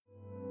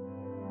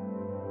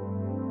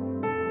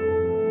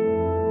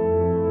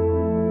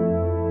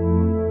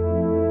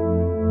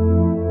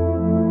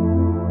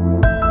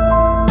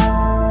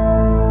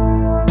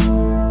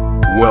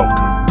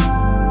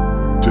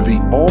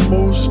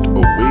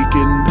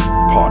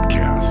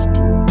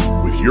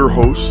your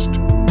host,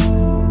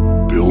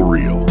 Bill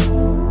Reel.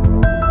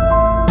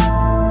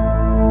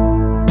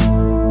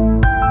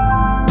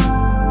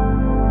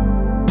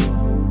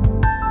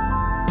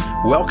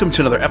 Welcome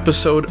to another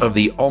episode of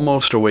the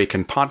Almost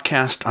Awakened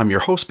podcast. I'm your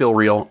host, Bill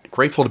Reel.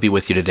 Grateful to be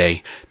with you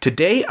today.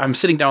 Today, I'm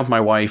sitting down with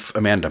my wife,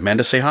 Amanda.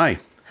 Amanda, say hi.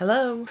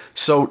 Hello.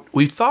 So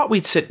we thought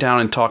we'd sit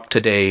down and talk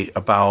today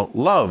about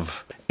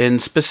love,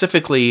 and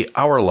specifically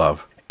our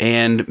love,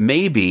 and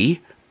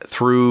maybe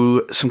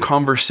through some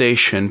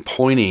conversation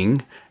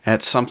pointing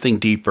at something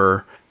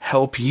deeper,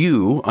 help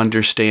you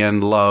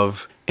understand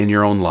love in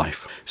your own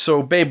life.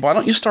 So, babe, why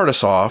don't you start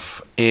us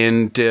off,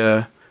 and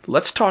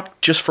let's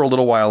talk just for a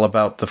little while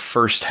about the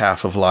first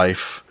half of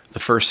life. The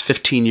first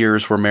 15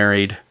 years we're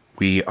married.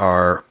 We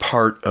are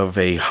part of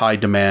a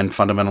high-demand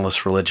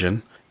fundamentalist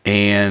religion,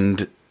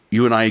 and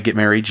you and I get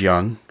married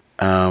young,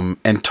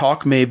 and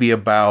talk maybe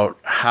about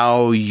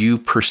how you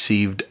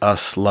perceived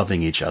us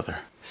loving each other.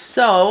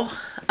 So,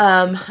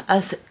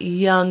 as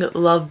young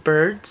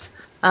lovebirds,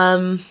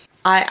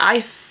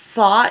 I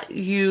thought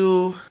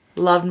you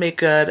loved me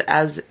good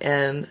as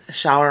in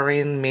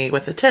showering me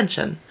with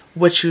attention,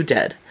 which you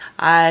did.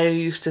 I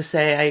used to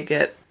say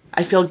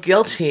I feel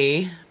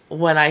guilty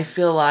when I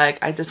feel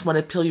like I just want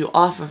to peel you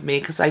off of me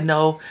because I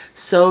know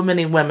so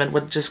many women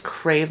would just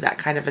crave that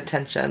kind of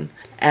attention.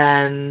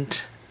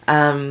 And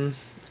then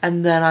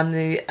on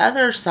the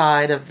other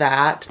side of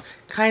that,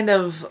 kind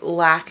of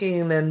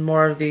lacking in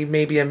more of the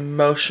maybe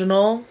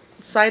emotional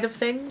side of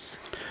things.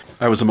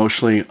 I was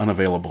emotionally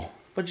unavailable.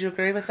 Would you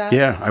agree with that?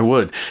 Yeah, I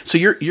would. So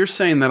you're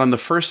saying that on the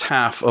first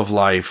half of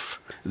life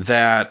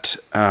that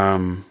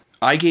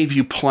I gave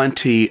you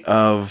plenty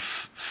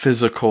of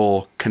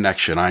physical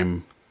connection.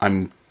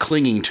 I'm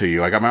clinging to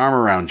you. I got my arm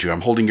around you.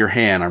 I'm holding your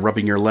hand. I'm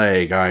rubbing your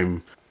leg.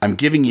 I'm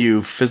giving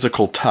you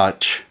physical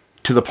touch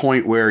to the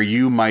point where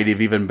you might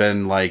have even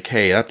been like,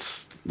 "Hey,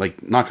 that's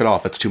like knock it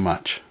off. That's too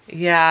much."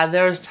 Yeah,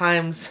 there was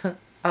times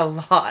a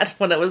lot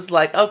when it was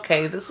like,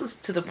 okay, this is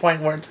to the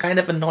point where it's kind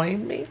of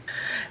annoying me,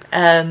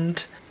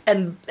 and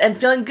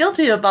feeling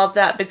guilty about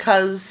that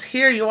because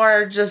here you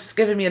are just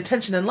giving me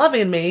attention and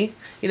loving me,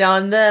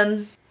 and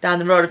then down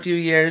the road a few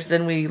years,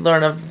 then we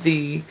learn of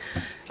the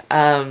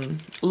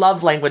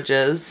love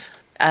languages,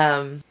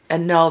 and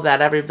know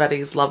that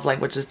everybody's love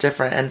language is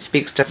different and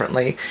speaks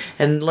differently,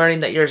 and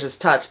learning that yours is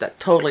touch, that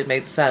totally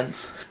made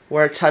sense,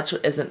 where touch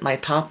isn't my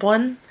top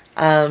one.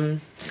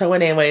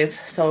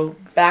 So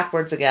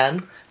backwards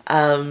again.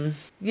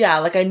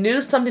 Like I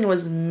knew something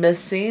was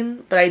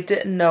missing, but I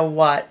didn't know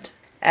what.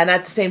 And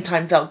at the same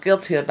time felt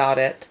guilty about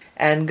it.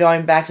 And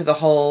going back to the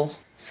whole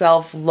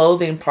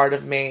self-loathing part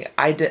of me,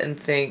 I didn't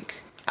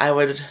think I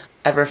would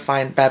ever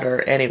find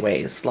better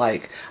anyways.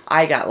 Like,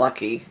 I got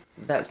lucky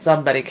that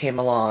somebody came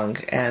along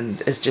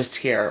and is just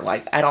here.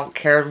 Like, I don't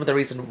care the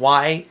reason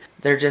why.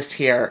 They're just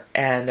here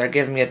and they're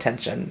giving me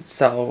attention.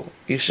 So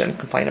you shouldn't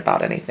complain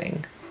about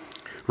anything.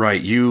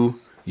 Right. You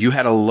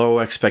had a low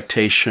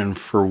expectation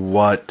for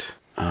what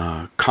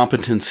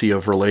competency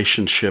of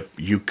relationship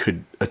you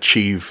could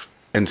achieve.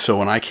 And so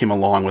when I came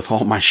along with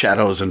all my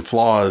shadows and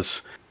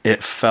flaws,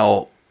 it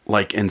felt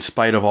like in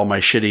spite of all my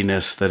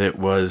shittiness that it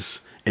was,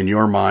 in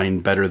your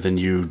mind, better than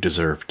you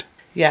deserved.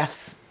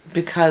 Yes,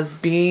 because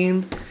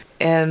being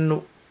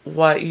in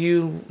what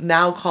you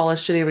now call a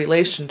shitty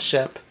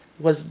relationship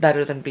was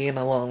better than being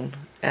alone.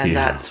 And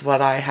That's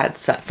what I had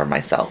set for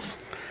myself.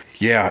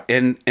 Yeah,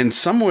 and in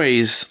some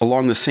ways,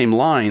 along the same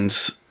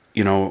lines,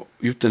 you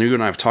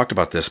and I have talked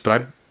about this,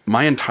 but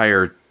my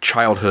entire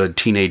childhood,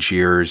 teenage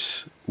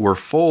years were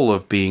full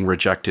of being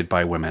rejected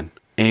by women.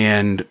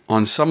 And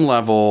on some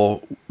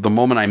level, the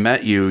moment I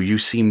met you, you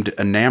seemed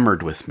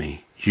enamored with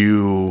me.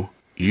 You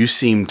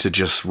seemed to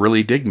just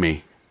really dig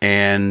me.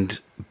 And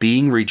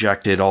being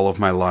rejected all of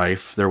my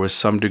life, there was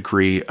some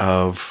degree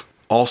of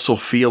also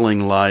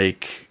feeling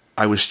like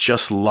I was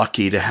just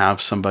lucky to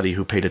have somebody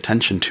who paid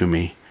attention to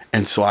me.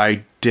 And so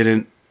I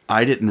didn't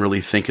really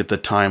think at the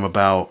time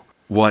about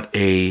what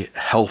a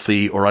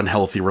healthy or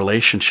unhealthy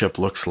relationship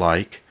looks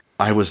like.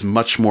 I was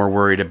much more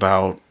worried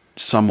about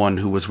someone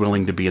who was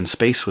willing to be in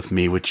space with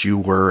me, which you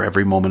were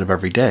every moment of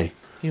every day.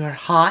 You are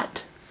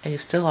hot, and you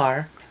still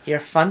are. You're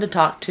fun to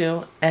talk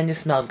to, and you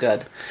smell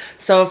good.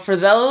 So for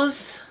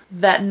those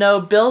that know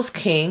Bill's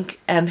kink,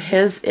 and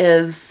his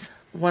is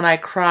when I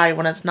cry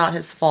when it's not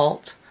his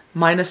fault,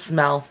 mine is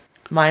smell.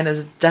 Mine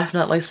is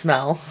definitely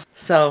smell.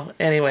 So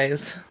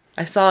anyways,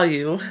 I saw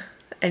you,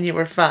 and you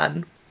were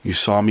fun. You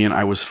saw me, and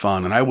I was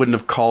fun, and I wouldn't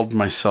have called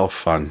myself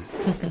fun.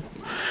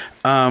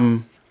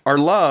 Our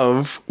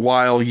love,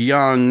 while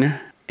young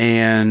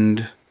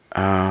and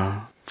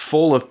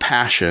full of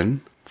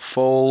passion,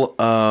 full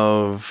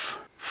of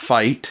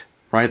fight,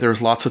 right?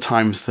 There's lots of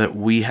times that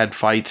we had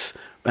fights,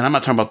 and I'm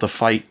not talking about the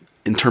fight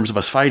in terms of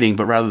us fighting,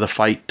 but rather the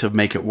fight to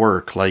make it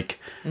work. Like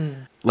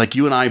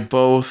you and I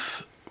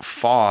both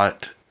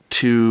fought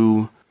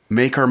to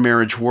make our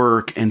marriage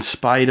work in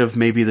spite of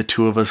maybe the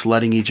two of us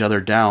letting each other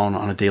down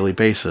on a daily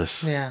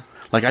basis. Yeah.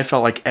 Like I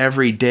felt like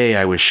every day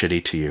I was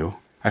shitty to you.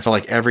 I felt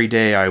like every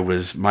day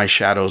my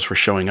shadows were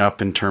showing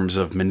up in terms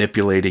of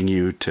manipulating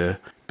you to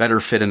better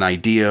fit an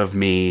idea of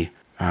me,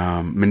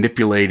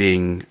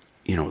 manipulating,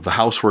 the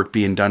housework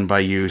being done by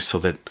you so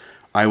that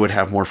I would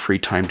have more free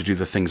time to do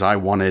the things I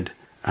wanted,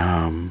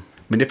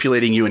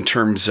 manipulating you in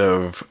terms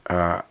of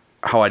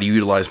how I'd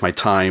utilize my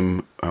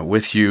time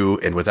with you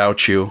and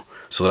without you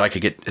so that I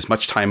could get as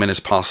much time in as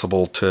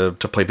possible to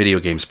play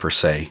video games per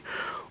se,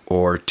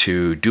 or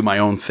to do my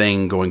own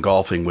thing, going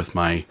golfing with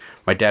my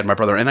dad and my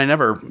brother. And I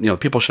never,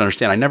 people should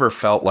understand, I never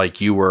felt like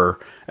you were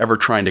ever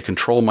trying to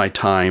control my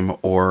time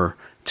or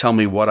tell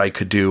me what I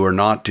could do or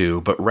not do,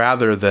 but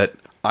rather that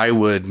I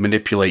would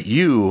manipulate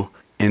you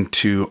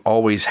into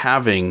always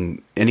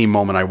having any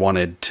moment I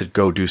wanted to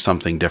go do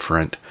something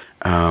different.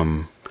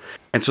 And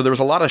so there was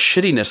a lot of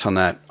shittiness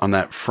on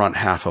that front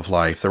half of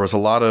life. There was a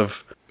lot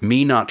of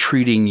me not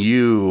treating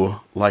you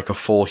like a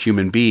full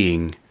human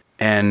being.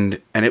 And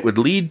it would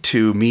lead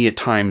to me at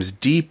times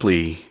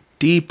deeply,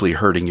 deeply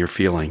hurting your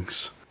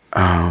feelings,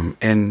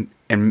 and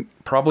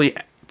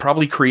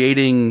probably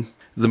creating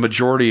the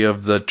majority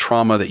of the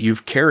trauma that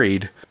you've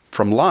carried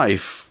from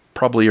life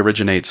probably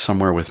originates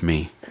somewhere with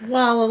me.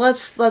 Well,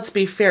 let's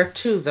be fair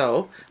too,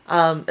 though.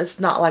 It's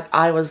not like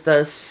I was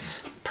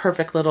this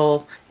perfect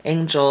little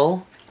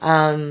angel,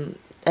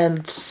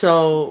 and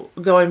so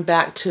going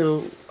back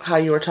to how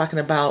you were talking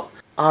about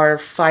our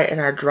fight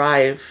and our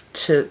drive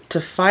to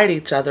fight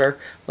each other,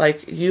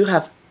 like, you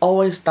have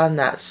always done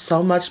that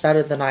so much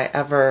better than I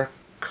ever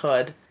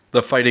could.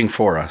 The fighting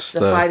for us. The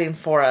fighting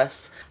for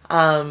us.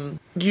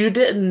 You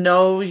didn't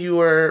know you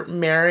were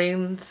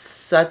marrying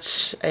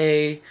such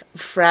a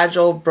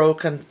fragile,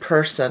 broken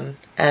person.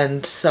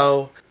 And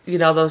so,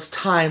 those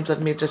times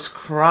of me just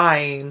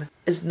crying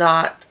is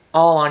not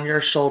all on your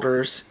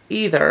shoulders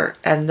either.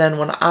 And then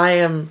when I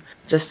am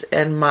just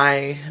in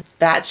my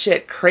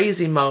batshit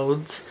crazy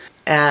modes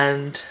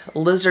and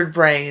lizard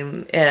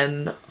brain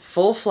in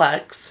full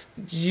flex,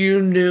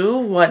 you knew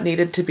what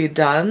needed to be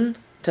done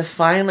to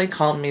finally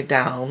calm me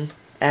down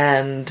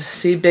and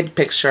see big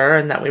picture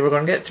and that we were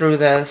going to get through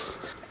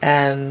this.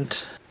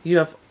 And you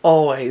have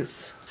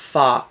always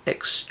fought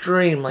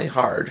extremely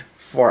hard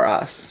for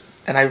us.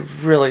 And I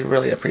really,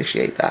 really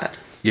appreciate that.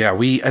 Yeah,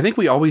 I think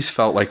we always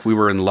felt like we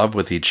were in love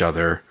with each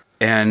other.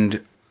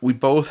 And we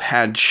both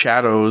had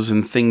shadows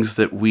and things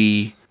that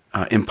we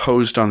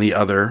imposed on the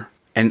other.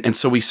 And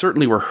so we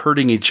certainly were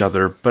hurting each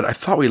other, but I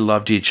thought we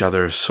loved each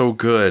other so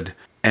good.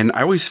 And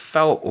I always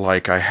felt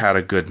like I had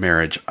a good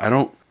marriage. I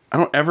don't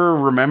ever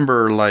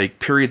remember like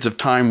periods of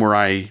time where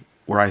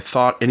I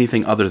thought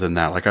anything other than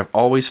that. Like, I've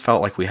always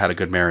felt like we had a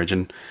good marriage.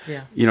 And,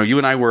 you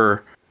and I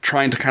were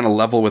trying to kind of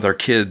level with our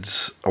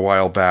kids a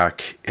while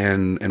back.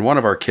 And one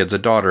of our kids, a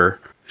daughter,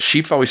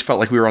 she always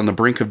felt like we were on the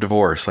brink of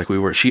divorce. Like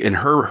she in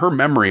her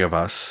memory of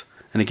us.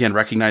 And again,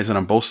 recognizing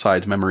on both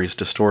sides, memory is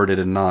distorted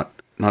and not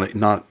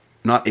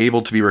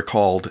able to be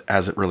recalled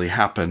as it really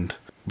happened.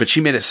 But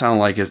she made it sound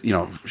like,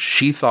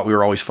 she thought we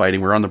were always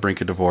fighting. We were on the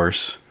brink of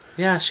divorce.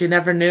 Yeah, she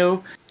never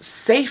knew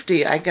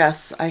safety, I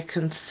guess I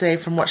can say,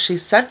 from what she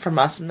said from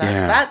us. And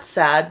that's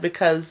sad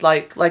because,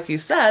 like you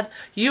said,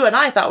 you and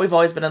I thought we've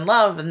always been in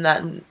love and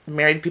that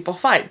married people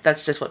fight.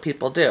 That's just what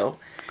people do.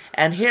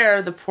 And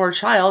here, the poor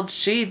child,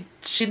 she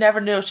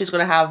never knew if she's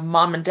going to have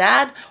mom and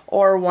dad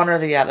or one or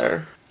the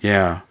other.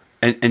 Yeah.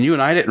 And you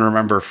and I didn't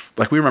remember,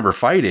 we remember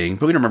fighting,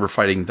 but we didn't remember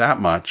fighting that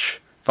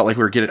much. I felt like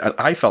we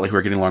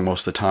were getting along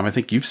most of the time. I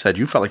think you said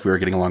you felt like we were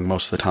getting along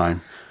most of the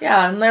time.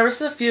 Yeah, and there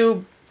was a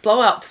few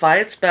blowout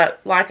fights,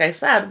 but like I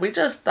said, we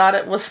just thought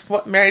it was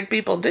what married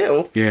people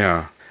do.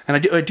 Yeah.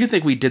 And I do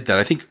think we did that.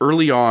 I think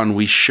early on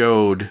we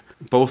showed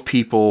both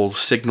people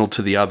signaled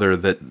to the other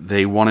that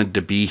they wanted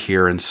to be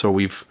here, and so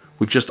we've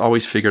just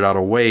always figured out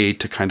a way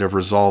to kind of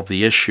resolve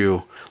the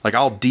issue. Like,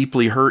 I'll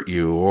deeply hurt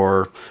you,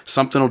 or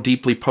something will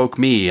deeply poke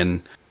me,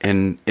 and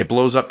it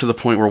blows up to the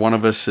point where one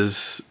of us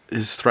is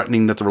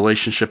threatening that the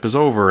relationship is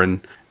over,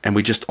 and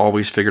we just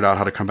always figured out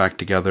how to come back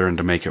together and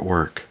to make it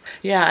work.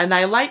 Yeah, and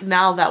I like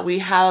now that we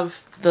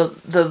have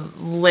the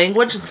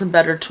language and some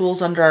better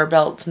tools under our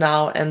belts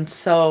now, and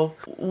so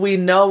we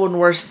know when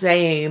we're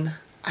saying,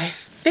 I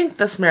think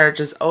this marriage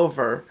is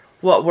over,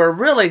 what we're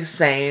really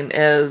saying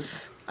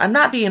is, I'm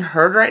not being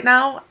heard right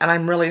now, and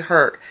I'm really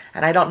hurt,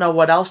 and I don't know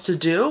what else to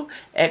do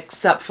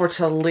except for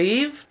to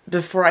leave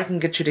before I can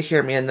get you to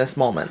hear me in this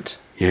moment.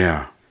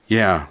 Yeah.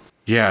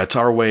 It's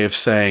our way of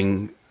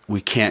saying we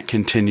can't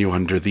continue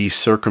under these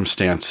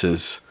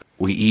circumstances.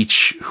 We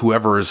each,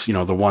 whoever is,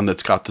 the one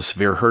that's got the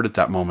severe hurt at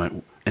that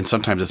moment, and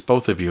sometimes it's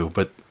both of you,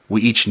 but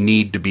we each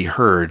need to be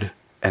heard,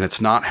 and it's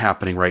not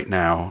happening right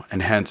now,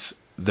 and hence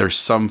there's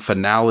some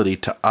finality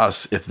to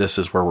us if this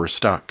is where we're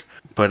stuck.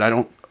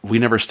 But we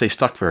never stay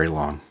stuck very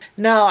long.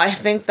 No, I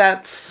think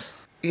that's,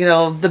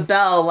 the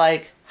bell,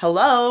 like,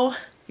 hello,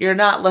 you're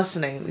not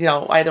listening.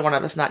 Either one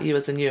of us, not you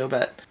as in you,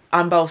 but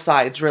on both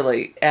sides,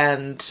 really.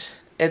 And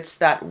it's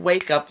that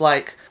wake up,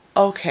 like,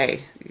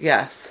 okay,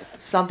 yes,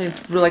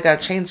 something's really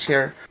got to change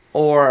here.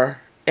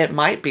 Or it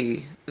might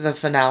be the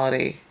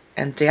finality.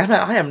 And damn it,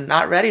 I am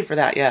not ready for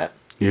that yet.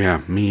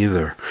 Yeah, me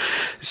either.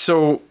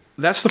 So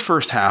that's the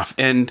first half.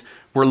 And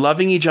we're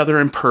loving each other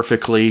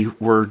imperfectly.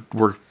 We're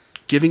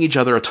giving each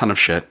other a ton of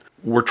shit.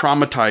 we're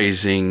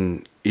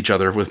traumatizing each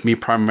other, with me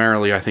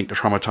primarily, I think,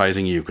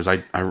 traumatizing you, because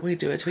we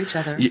do it to each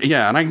other.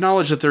 Yeah, and I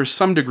acknowledge that there's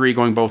some degree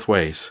going both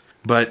ways.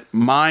 But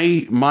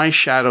my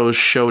shadows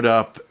showed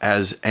up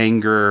as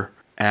anger,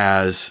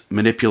 as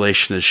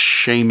manipulation, as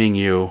shaming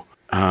you,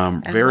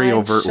 very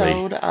overtly.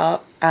 Showed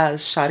up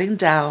as shutting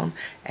down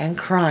and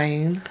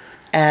crying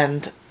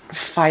and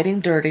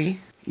fighting dirty.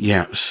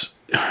 Yes.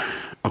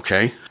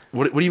 Okay.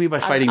 What do you mean by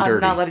fighting dirty?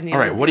 I'm not letting you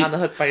be on the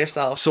hook by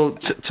yourself. So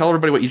tell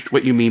everybody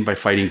what you mean by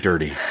fighting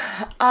dirty.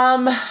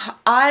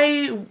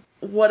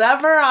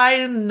 Whatever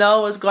I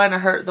know is going to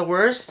hurt the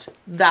worst,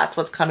 that's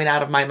what's coming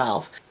out of my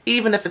mouth,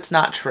 even if it's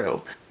not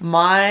true.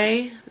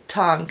 My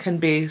tongue can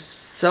be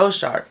so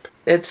sharp.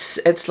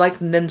 It's like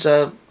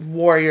Ninja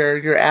Warrior.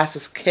 Your ass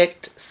is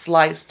kicked,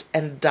 sliced,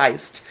 and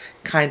diced,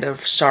 kind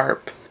of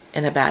sharp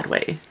in a bad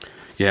way.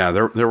 Yeah,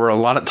 there were a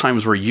lot of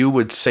times where you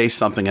would say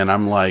something and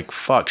I'm like,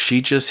 fuck,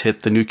 she just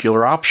hit the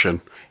nuclear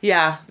option.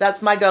 Yeah,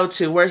 that's my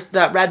go-to. Where's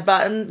that red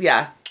button?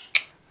 Yeah,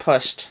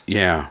 pushed.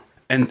 Yeah.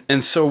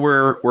 And so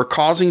we're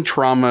causing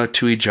trauma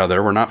to each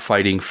other. We're not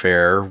fighting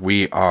fair.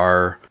 We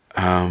are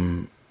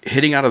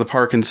hitting out of the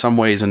park in some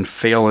ways and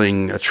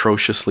failing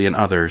atrociously in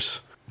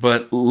others.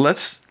 But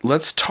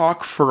let's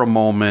talk for a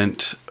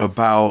moment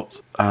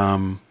about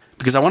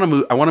because I want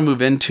to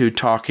move into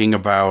talking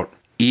about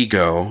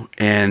ego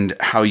and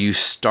how you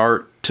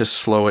start to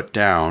slow it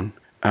down.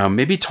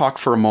 Maybe talk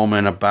for a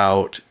moment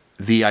about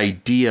the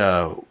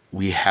idea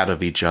we had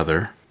of each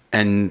other,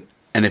 and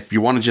if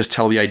you want to just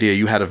tell the idea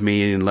you had of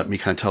me and let me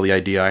kind of tell the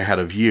idea I had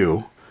of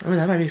you. Oh,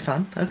 that might be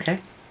fun. Okay.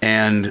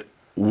 And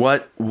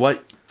what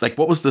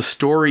was the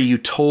story you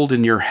told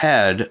in your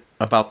head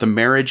about the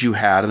marriage you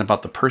had and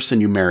about the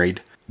person you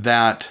married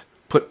that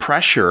put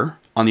pressure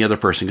on the other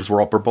person? Because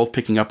we're both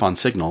picking up on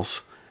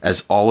signals,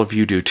 as all of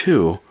you do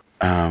too.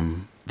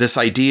 This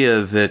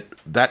idea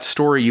that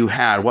story you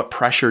had, what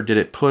pressure did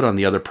it put on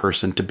the other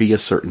person to be a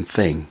certain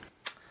thing?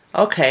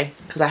 Okay,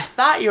 because I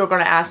thought you were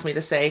going to ask me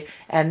to say,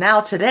 and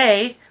now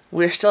today,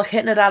 we're still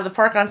hitting it out of the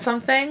park on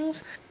some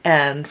things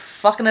and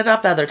fucking it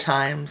up other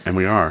times. And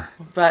we are.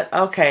 But,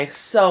 okay,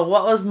 so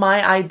what was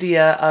my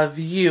idea of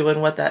you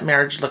and what that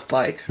marriage looked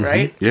like,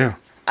 right? Yeah.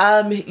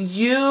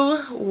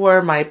 You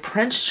were my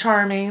Prince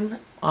Charming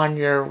on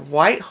your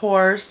white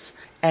horse,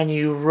 and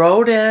you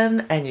rode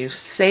in and you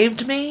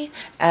saved me,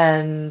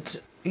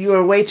 and you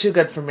were way too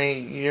good for me.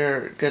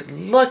 You're good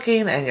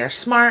looking and you're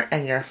smart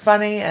and you're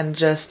funny, and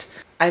just,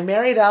 I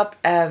married up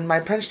and my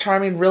Prince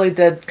Charming really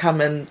did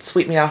come and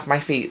sweep me off my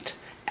feet.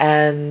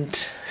 And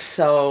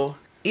so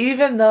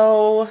even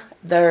though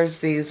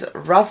there's these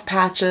rough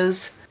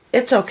patches,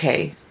 it's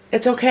okay.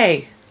 It's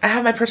okay. I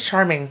have my Prince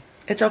Charming.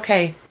 It's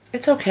okay.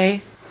 It's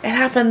okay. It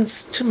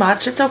happens too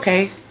much. It's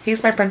okay.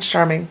 He's my Prince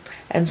Charming.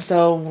 And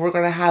so we're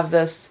going to have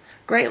this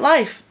great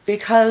life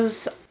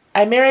because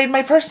I married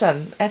my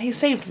person and he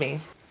saved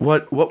me.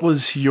 What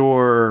was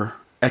your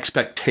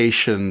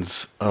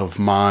expectations of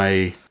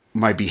my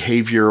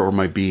behavior or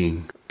my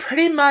being?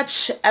 Pretty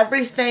much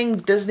everything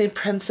Disney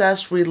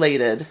princess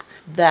related.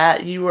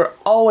 That you were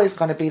always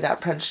going to be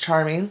that Prince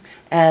Charming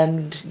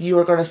and you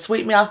were going to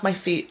sweep me off my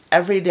feet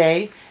every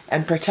day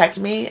and protect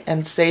me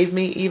and save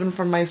me even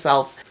from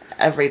myself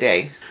every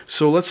day.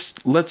 So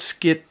let's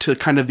get to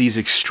kind of these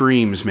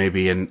extremes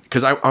maybe, and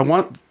because I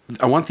want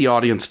the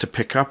audience to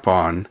pick up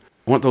on,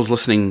 I want those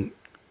listening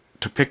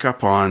to pick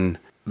up on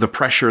the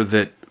pressure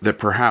that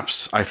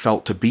perhaps I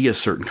felt to be a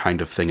certain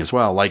kind of thing as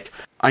well. Like,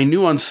 I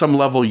knew on some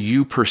level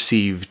you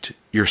perceived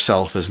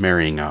yourself as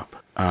marrying up.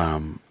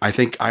 I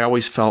think I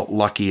always felt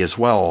lucky as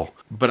well,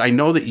 but I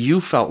know that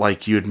you felt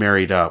like you had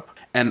married up,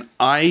 and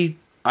I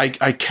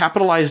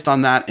capitalized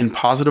on that in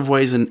positive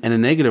ways and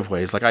in negative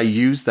ways. Like, I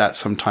used that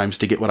sometimes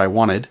to get what I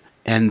wanted,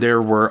 and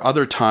there were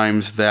other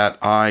times that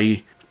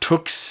I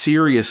took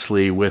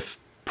seriously with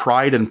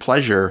pride and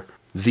pleasure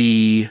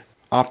the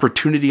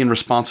opportunity and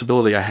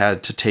responsibility I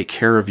had to take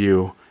care of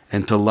you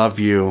and to love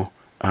you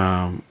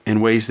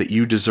in ways that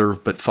you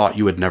deserve but thought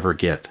you would never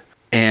get.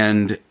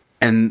 And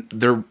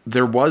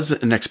there was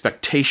an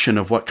expectation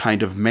of what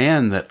kind of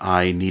man that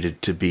I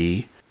needed to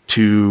be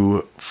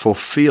to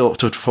fulfill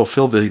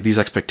these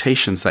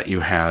expectations that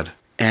you had.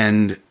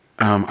 And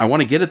I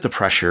want to get at the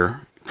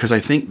pressure because I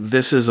think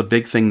this is a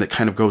big thing that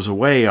kind of goes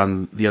away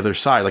on the other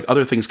side. Like,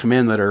 other things come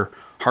in that are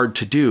hard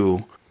to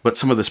do, but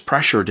some of this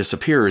pressure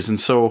disappears. And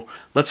so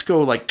let's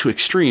go like to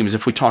extremes.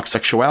 If we talk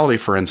sexuality,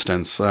 for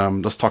instance,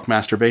 let's talk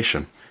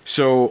masturbation.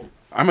 So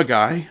I'm a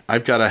guy.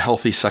 I've got a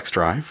healthy sex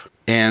drive.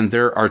 And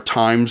there are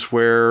times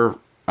where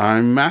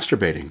I'm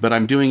masturbating, but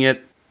I'm doing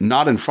it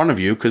not in front of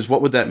you, because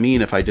what would that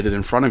mean if I did it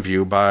in front of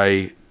you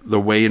by the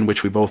way in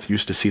which we both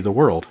used to see the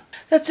world?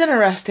 That's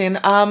interesting.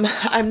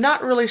 I'm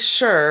not really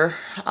sure.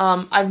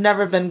 I've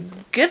never been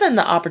given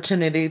the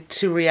opportunity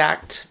to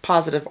react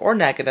positive or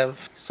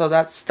negative. So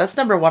that's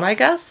number one, I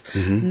guess.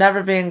 Mm-hmm.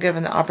 Never being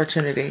given the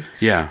opportunity.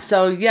 Yeah.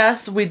 So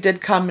yes, we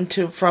did come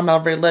from a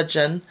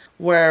religion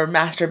where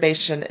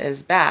masturbation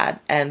is bad,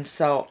 and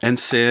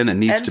sin and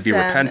needs to be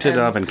repented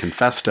of and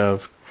confessed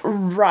of.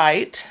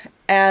 Right.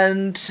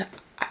 And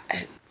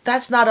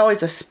that's not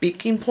always a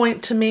speaking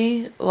point to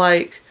me.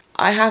 Like,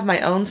 I have my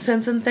own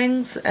sins and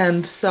things,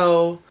 and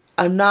so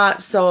I'm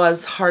not so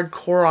as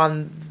hardcore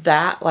on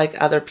that like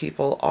other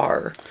people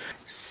are.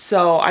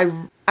 So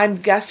I'm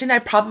guessing I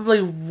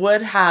probably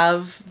would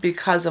have,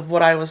 because of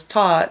what I was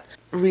taught,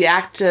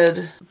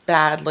 reacted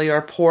badly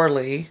or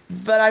poorly,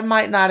 but I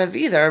might not have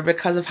either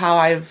because of how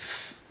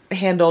I've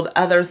handled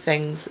other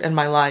things in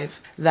my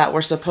life that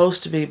were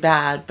supposed to be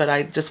bad, but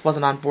I just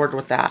wasn't on board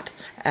with that.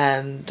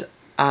 And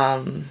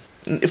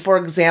for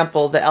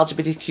example, the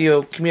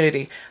LGBTQ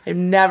community, I've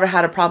never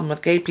had a problem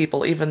with gay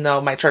people, even though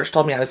my church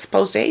told me I was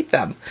supposed to hate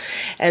them.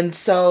 And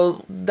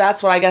so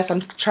that's what I guess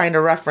I'm trying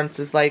to reference,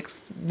 is like,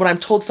 when I'm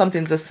told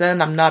something's a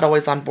sin, I'm not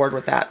always on board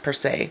with that per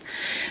se.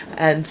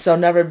 And so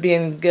never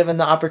being given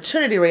the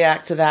opportunity to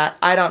react to that,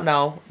 I don't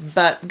know.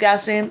 But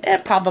guessing,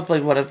 it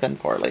probably would have been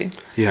poorly.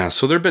 Yeah,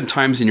 so there have been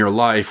times in your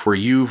life where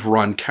you've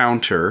run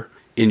counter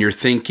in your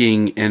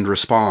thinking and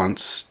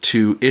response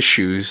to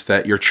issues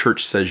that your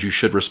church says you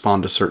should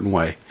respond a certain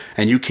way.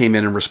 And you came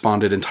in and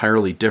responded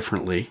entirely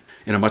differently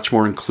in a much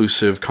more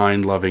inclusive,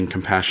 kind, loving,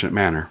 compassionate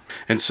manner.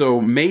 And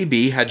so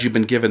maybe, had you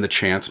been given the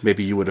chance,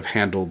 maybe you would have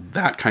handled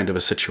that kind of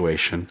a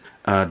situation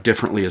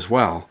differently as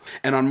well.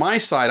 And on my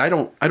side, I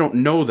don't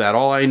know that.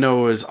 All I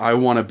know is I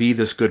want to be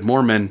this good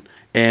Mormon,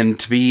 and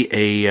to be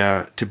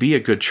a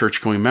good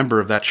church-going member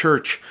of that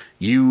church,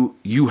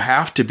 you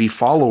have to be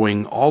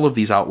following all of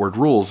these outward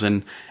rules,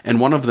 and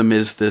one of them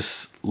is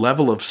this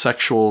level of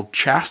sexual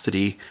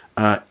chastity,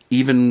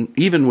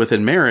 even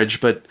within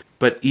marriage, but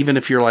even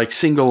if you're like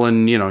single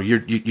and you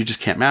just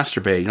can't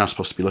masturbate, you're not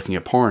supposed to be looking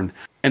at porn.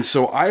 And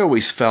so I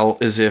always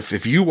felt as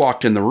if you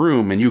walked in the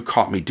room and you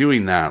caught me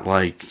doing that,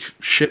 like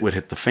shit would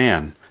hit the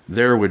fan.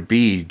 There would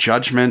be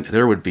judgment,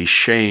 there would be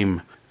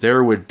shame,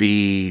 there would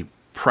be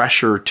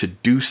pressure to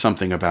do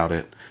something about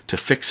it, to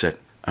fix it.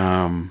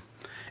 And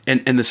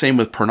the same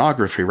with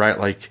pornography, right?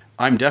 Like,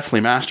 I'm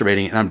definitely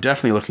masturbating and I'm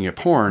definitely looking at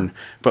porn,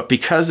 but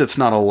because it's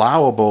not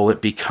allowable,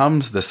 it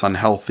becomes this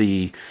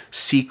unhealthy,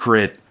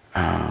 secret,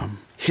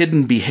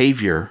 hidden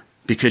behavior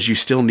because you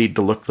still need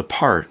to look the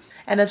part.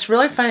 And it's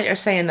really funny that you're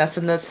saying this,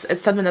 and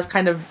it's something that's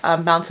kind of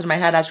bounced in my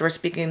head as we were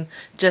speaking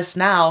just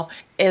now,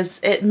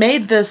 is it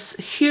made this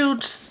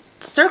huge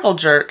circle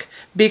jerk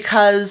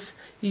because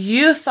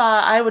you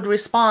thought I would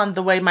respond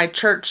the way my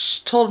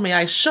church told me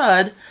I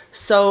should,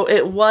 so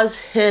it was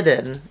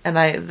hidden, and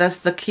that's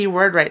the key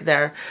word right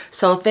there.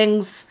 So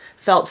things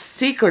felt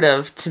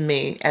secretive to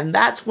me, and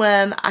that's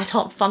when I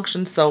don't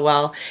function so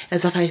well,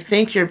 as if I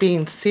think you're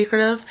being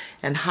secretive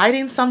and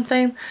hiding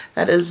something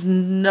that is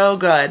no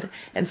good.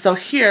 And so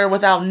here,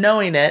 without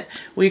knowing it,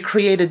 we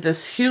created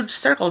this huge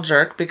circle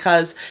jerk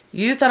because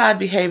you thought I'd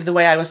behave the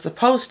way I was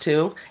supposed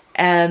to,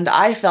 and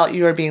I felt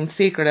you were being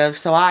secretive,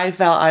 so I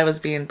felt I was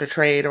being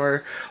betrayed,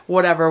 or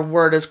whatever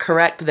word is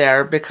correct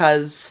there,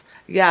 because,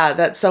 yeah,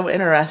 that's so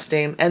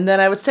interesting. And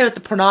then I would say with the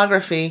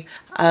pornography,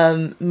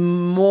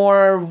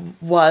 more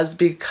was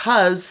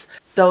because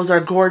those are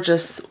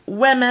gorgeous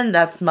women,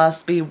 that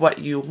must be what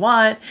you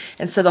want,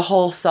 and so the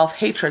whole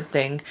self-hatred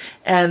thing.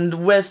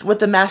 And with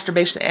the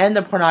masturbation and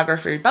the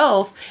pornography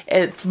both,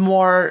 it's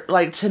more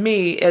like, to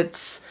me,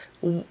 it's,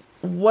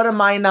 what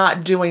am I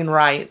not doing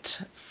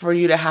right for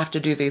you to have to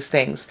do these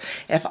things?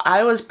 If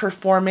I was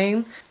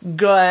performing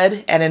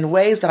good and in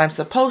ways that I'm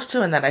supposed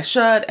to and that I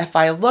should, if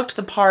I looked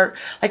the part,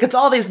 like, it's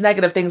all these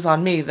negative things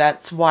on me,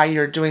 that's why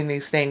you're doing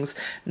these things.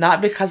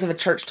 Not because of a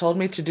church told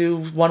me to do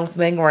one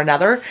thing or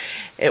another.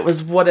 It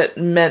was what it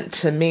meant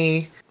to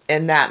me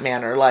in that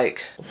manner.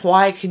 Like,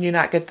 why can you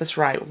not get this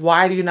right?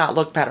 Why do you not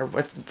look better?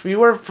 If you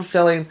were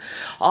fulfilling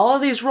all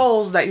of these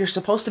roles that you're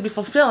supposed to be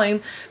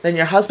fulfilling, then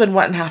your husband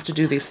wouldn't have to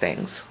do these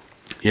things.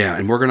 Yeah,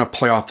 and we're going to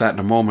play off that in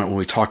a moment when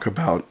we talk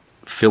about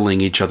filling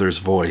each other's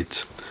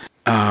voids.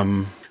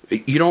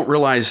 You don't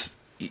realize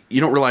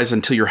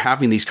until you're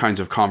having these kinds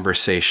of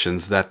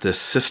conversations that this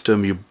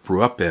system you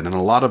grew up in, and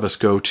a lot of us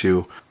go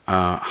to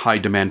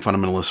high-demand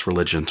fundamentalist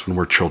religions when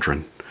we're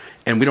children,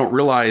 and we don't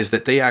realize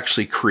that they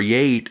actually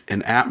create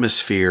an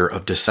atmosphere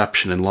of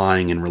deception and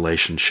lying in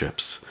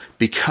relationships.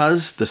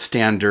 Because the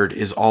standard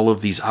is all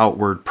of these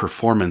outward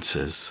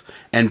performances,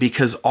 and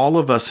because all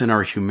of us in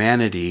our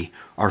humanity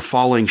are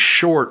falling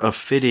short of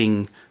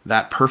fitting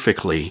that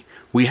perfectly,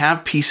 we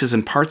have pieces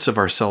and parts of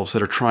ourselves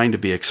that are trying to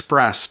be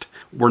expressed.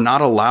 We're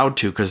not allowed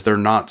to because they're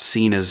not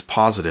seen as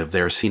positive.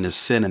 They're seen as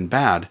sin and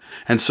bad.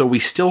 And so we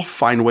still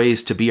find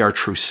ways to be our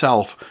true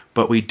self,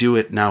 but we do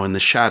it now in the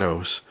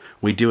shadows.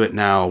 We do it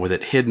now with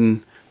it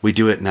hidden. We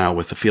do it now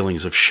with the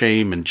feelings of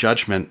shame and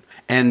judgment.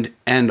 And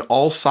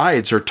all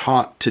sides are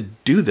taught to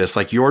do this.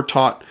 Like, you're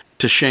taught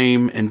to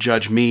shame and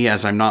judge me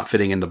as I'm not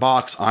fitting in the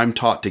box. I'm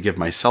taught to give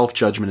myself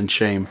judgment and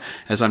shame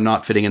as I'm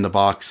not fitting in the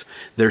box.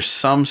 There's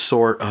some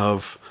sort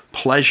of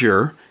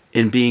pleasure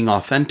in being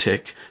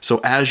authentic. So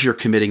as you're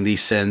committing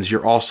these sins,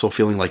 you're also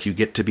feeling like you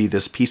get to be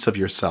this piece of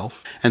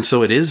yourself. And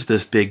so it is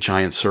this big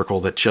giant circle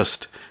that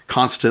just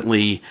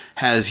constantly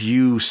has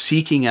you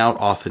seeking out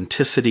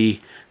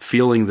authenticity,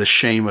 feeling the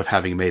shame of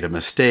having made a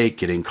mistake,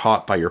 getting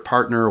caught by your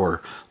partner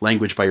or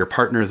language by your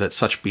partner that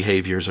such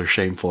behaviors are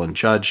shameful and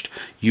judged.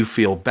 You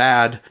feel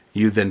bad.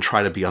 You then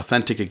try to be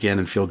authentic again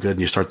and feel good,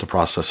 and you start the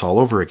process all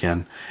over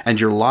again. And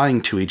you're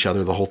lying to each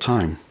other the whole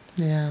time.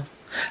 Yeah.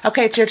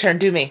 Okay, it's your turn.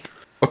 Do me.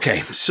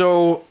 Okay,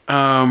 so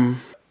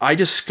I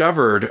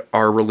discovered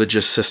our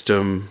religious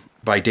system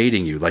by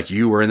dating you. Like,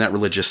 you were in that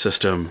religious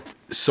system.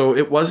 So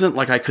it wasn't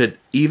like I could,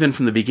 even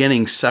from the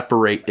beginning,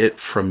 separate it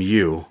from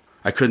you.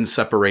 I couldn't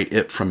separate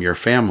it from your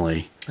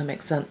family. That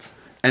makes sense.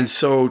 And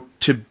so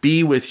to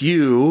be with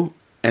you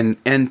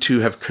and to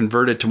have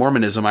converted to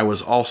Mormonism, I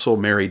was also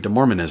married to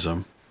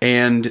Mormonism.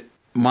 And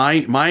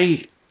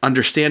my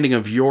understanding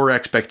of your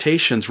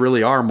expectations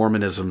really are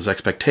Mormonism's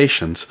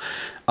expectations.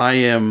 I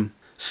am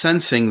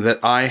sensing that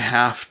I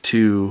have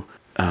to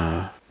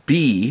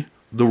be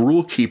the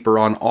rule keeper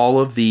on all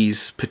of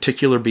these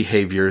particular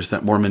behaviors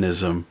that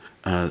Mormonism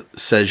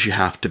says you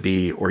have to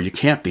be or you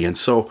can't be. And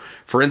so,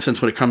 for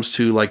instance, when it comes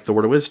to like the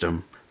Word of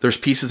Wisdom, there's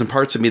pieces and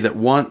parts of me that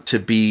want to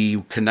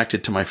be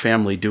connected to my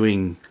family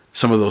doing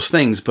some of those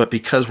things, but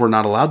because we're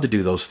not allowed to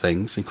do those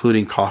things,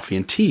 including coffee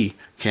and tea,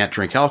 can't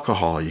drink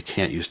alcohol, you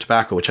can't use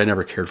tobacco, which I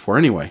never cared for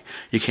anyway,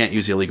 you can't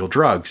use illegal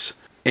drugs.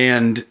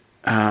 And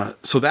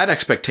so that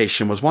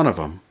expectation was one of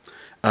them.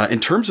 In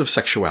terms of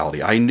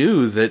sexuality, I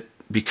knew that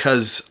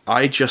because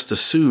I just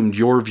assumed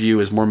your view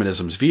is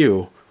Mormonism's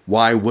view,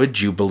 why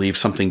would you believe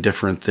something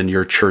different than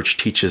your church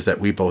teaches that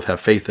we both have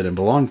faith in and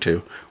belong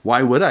to?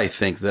 Why would I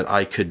think that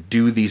I could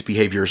do these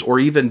behaviors or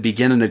even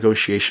begin a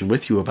negotiation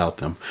with you about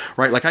them,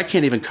 right? Like, I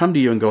can't even come to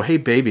you and go, hey,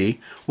 baby,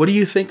 what do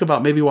you think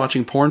about maybe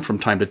watching porn from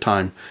time to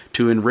time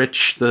to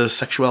enrich the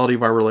sexuality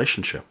of our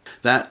relationship?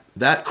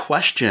 That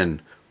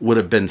question would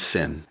have been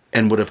sin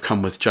and would have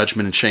come with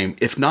judgment and shame,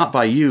 if not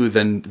by you,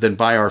 then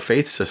by our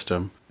faith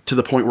system, to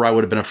the point where I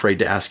would have been afraid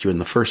to ask you in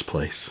the first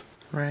place.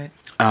 Right.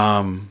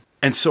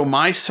 And so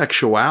my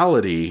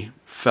sexuality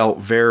felt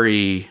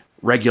very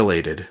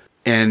regulated,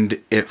 and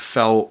it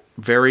felt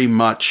very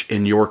much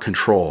in your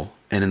control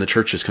and in the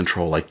church's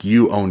control. Like,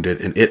 you owned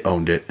it and it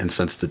owned it. And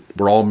since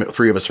we're all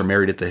three of us are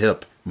married at the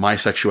hip, my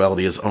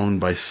sexuality is owned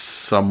by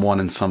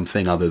someone and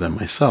something other than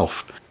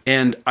myself.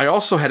 And I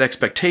also had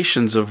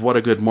expectations of what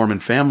a good Mormon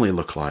family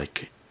looked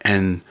like.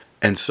 And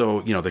so,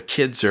 the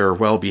kids are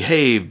well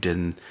behaved,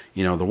 and,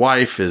 the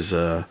wife is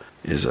a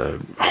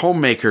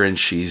homemaker, and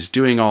she's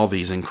doing all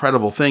these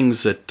incredible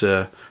things that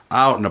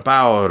out and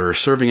about, or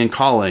serving in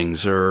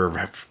callings,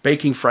 or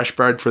baking fresh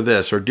bread for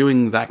this, or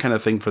doing that kind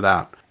of thing for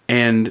that.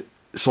 And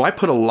so I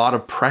put a lot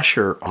of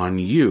pressure on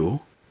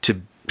you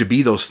to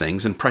be those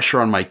things, and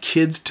pressure on my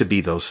kids to be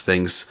those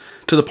things,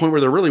 to the point where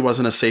there really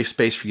wasn't a safe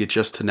space for you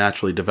just to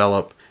naturally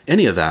develop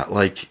any of that.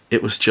 Like,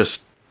 it was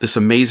just this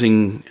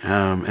amazing,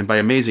 and by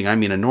amazing, I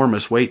mean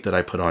enormous weight that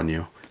I put on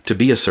you to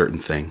be a certain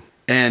thing.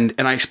 And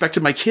I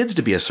expected my kids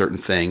to be a certain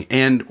thing.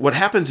 And what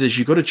happens is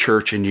you go to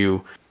church and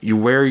you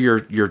wear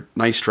your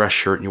nice dress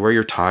shirt, and you wear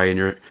your tie,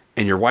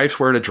 and your wife's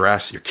wearing a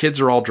dress, your kids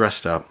are all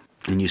dressed up,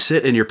 and you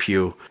sit in your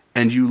pew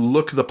and you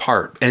look the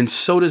part, and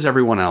so does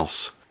everyone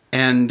else.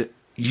 And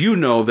you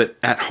know that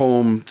at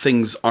home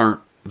things aren't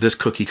this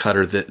cookie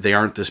cutter, that they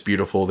aren't this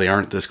beautiful, they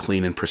aren't this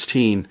clean and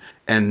pristine,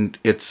 and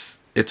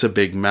it's a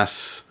big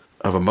mess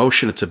of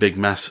emotion, it's a big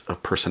mess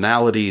of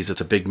personalities,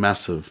 it's a big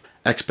mess of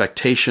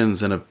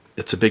expectations, and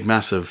it's a big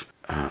mess of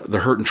the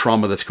hurt and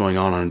trauma that's going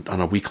on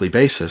a weekly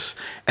basis.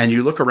 And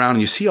you look around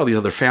and you see all these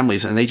other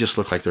families, and they just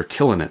look like they're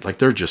killing it, like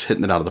they're just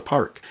hitting it out of the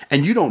park.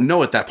 And you don't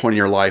know at that point in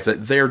your life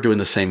that they're doing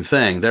the same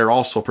thing. They're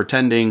also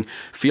pretending,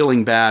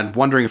 feeling bad,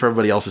 wondering if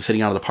everybody else is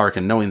hitting out of the park,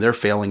 and knowing they're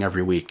failing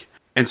every week.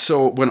 And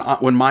so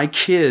when my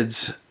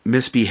kids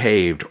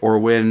misbehaved, or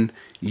when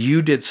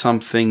you did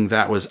something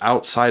that was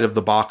outside of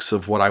the box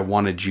of what I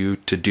wanted you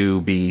to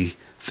do, be,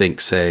 think,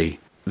 say,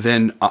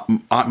 then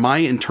my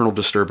internal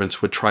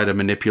disturbance would try to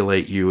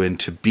manipulate you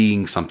into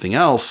being something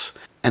else.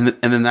 And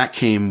then that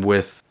came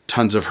with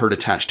tons of hurt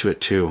attached to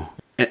it too.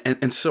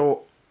 And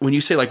so when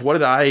you say, like,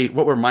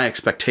 what were my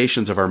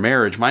expectations of our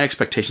marriage? My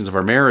expectations of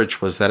our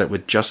marriage was that it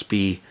would just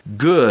be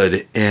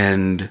good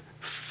and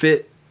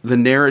fit the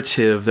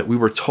narrative that we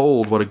were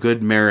told what a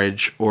good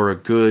marriage or a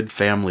good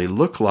family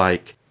looked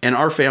like. And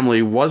our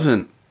family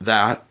wasn't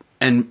that.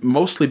 And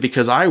mostly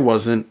because I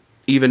wasn't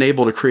even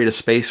able to create a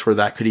space where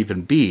that could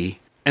even be.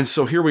 And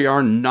so here we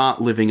are,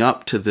 not living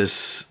up to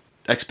this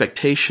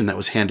expectation that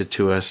was handed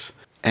to us.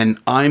 And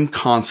I'm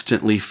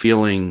constantly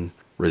feeling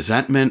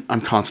resentment.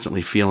 I'm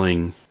constantly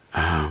feeling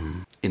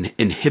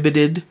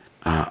inhibited.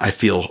 I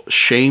feel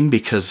shame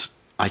because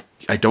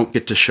I don't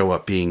get to show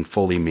up being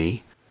fully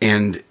me.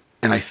 And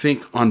I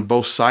think on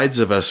both sides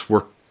of us,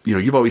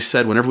 you've always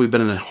said, whenever we've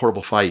been in a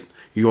horrible fight,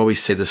 you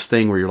always say this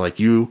thing where you're like,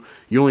 you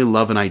only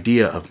love an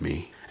idea of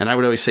me. And I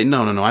would always say,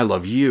 no, I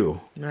love you.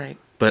 Right.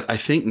 But I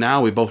think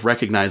now we both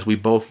recognize we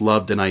both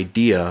loved an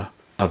idea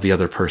of the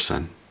other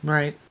person.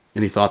 Right.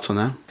 Any thoughts on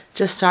that?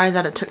 Just sorry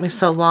that it took me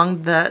so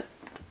long that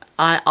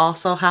I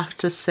also have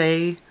to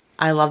say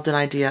I loved an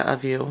idea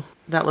of you.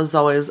 That was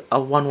always a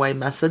one-way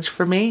message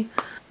for me,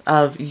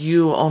 of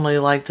you only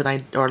liked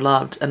or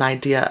loved an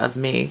idea of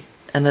me.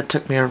 And it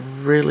took me a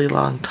really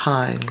long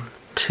time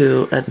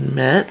to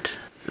admit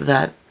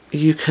that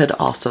you could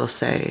also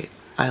say,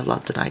 I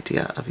loved an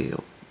idea of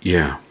you.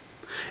 Yeah.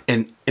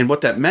 And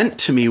what that meant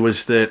to me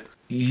was that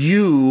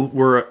you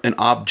were an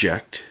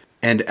object,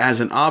 and as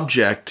an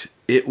object,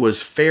 it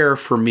was fair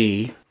for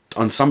me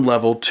on some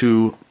level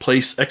to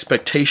place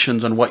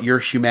expectations on what your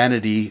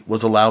humanity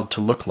was allowed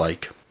to look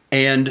like.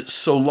 And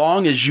so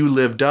long as you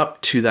lived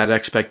up to that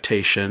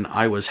expectation,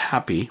 I was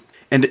happy.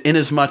 And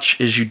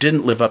inasmuch as you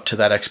didn't live up to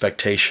that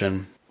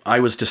expectation, I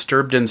was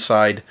disturbed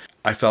inside.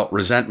 I felt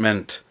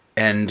resentment,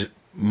 and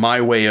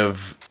my way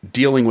of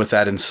dealing with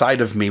that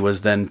inside of me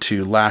was then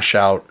to lash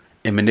out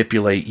and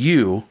manipulate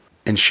you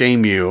and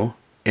shame you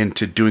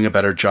into doing a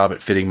better job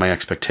at fitting my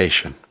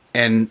expectation.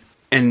 And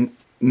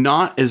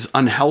not as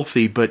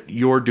unhealthy, but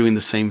you're doing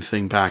the same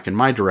thing back in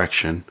my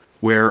direction,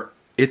 where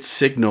it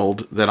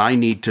signaled that I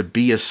need to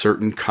be a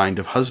certain kind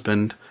of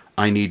husband.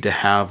 I need to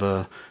have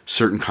a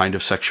certain kind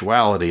of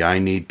sexuality. I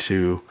need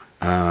to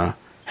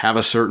have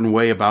a certain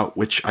way about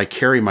which I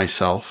carry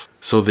myself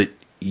so that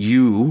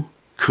you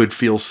could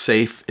feel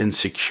safe and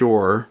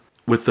secure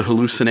with the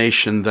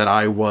hallucination that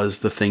I was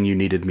the thing you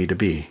needed me to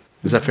be.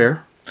 Is that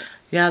fair?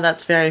 Yeah,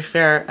 that's very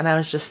fair. And I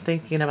was just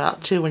thinking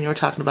about, too, when you were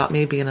talking about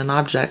me being an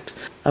object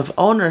of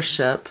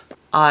ownership,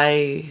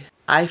 I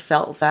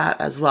felt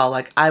that as well.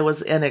 Like, I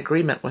was in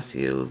agreement with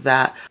you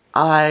that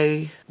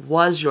I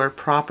was your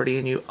property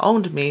and you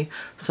owned me.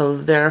 So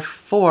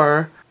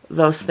therefore,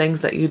 those things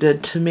that you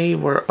did to me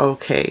were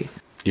okay.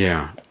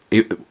 Yeah.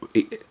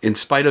 In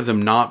spite of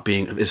them not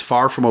being as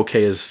far from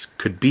okay as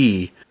could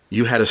be,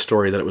 you had a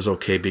story that it was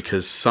okay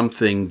because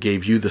something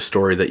gave you the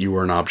story that you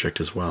were an object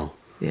as well.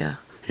 Yeah.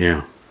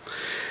 Yeah.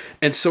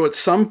 And so at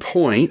some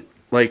point,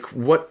 like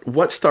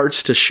what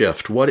starts to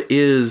shift? What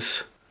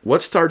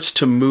starts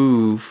to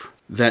move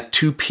that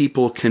two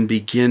people can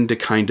begin to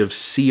kind of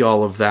see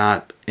all of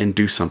that and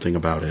do something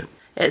about it?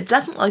 It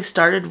definitely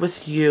started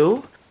with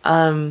you.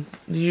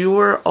 You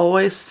were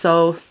always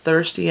so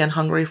thirsty and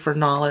hungry for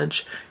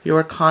knowledge. You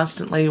were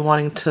constantly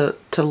wanting to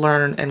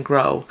learn and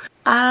grow.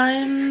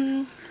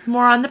 I'm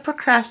more on the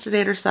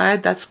procrastinator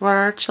side. That's where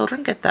our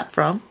children get that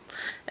from.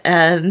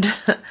 And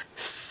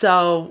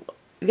so,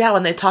 yeah,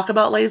 when they talk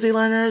about lazy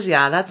learners,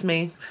 yeah, that's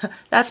me.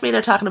 That's me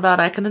they're talking about.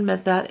 I can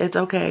admit that. It's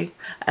okay.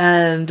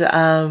 And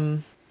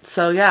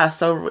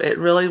so it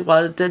really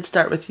did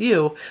start with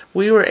you.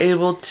 We were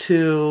able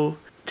to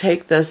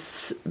take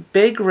this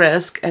big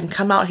risk and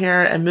come out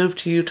here and move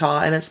to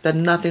Utah, and it's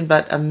been nothing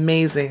but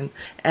amazing.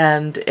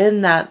 And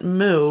in that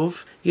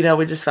move, we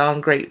just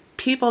found great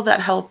people that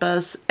help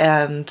us,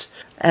 and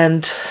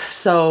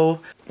so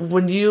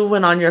when you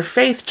went on your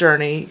faith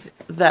journey,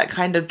 that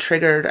kind of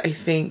triggered, I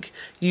think,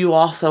 you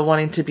also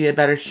wanting to be a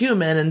better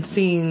human and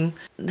seeing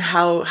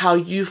how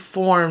you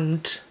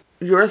formed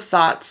your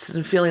thoughts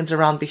and feelings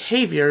around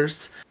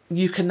behaviors.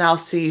 You can now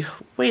see,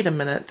 wait a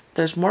minute,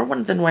 there's more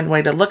than one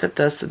way to look at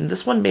this, and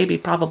this one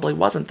probably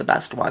wasn't the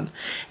best one.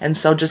 And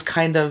so just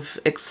kind of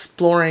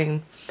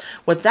exploring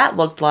what that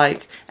looked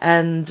like.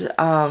 And,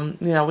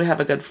 we have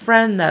a good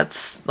friend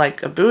that's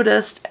like a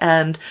Buddhist,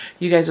 and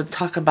you guys would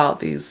talk about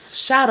these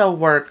shadow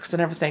works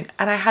and everything.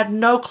 And I had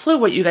no clue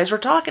what you guys were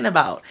talking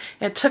about.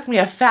 It took me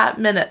a fat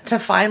minute to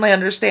finally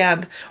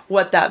understand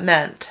what that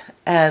meant.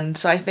 And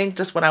so I think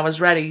just when I was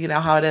ready, you know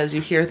how it is,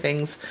 you hear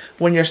things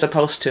when you're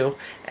supposed to.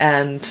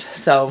 And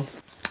so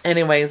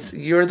anyways,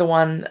 you're the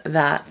one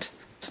that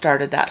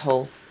started that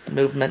whole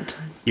movement.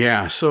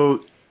 Yeah.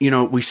 So,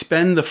 we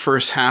spend the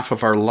first half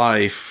of our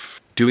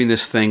life doing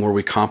this thing where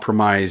we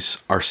compromise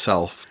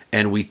ourselves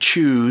and we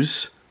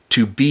choose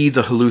to be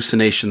the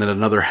hallucination that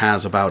another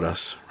has about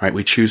us, right?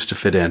 We choose to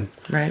fit in.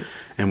 Right.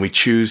 And we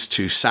choose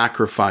to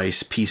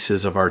sacrifice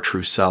pieces of our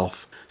true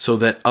self so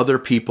that other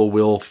people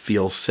will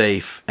feel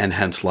safe and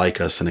hence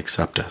like us and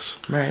accept us.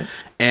 Right.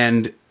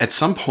 And at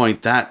some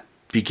point that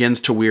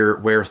begins to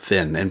wear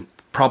thin, and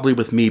probably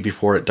with me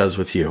before it does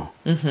with you.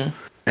 Mm-hmm.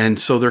 And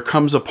so there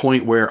comes a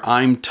point where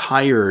I'm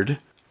tired,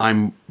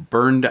 I'm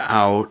burned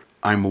out,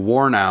 I'm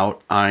worn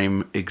out,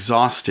 I'm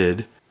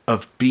exhausted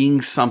of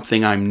being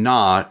something I'm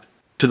not,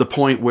 to the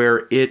point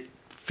where it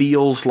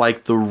feels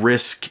like the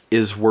risk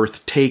is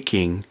worth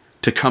taking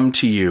to come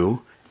to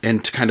you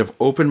and to kind of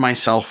open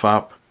myself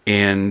up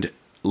and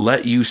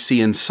let you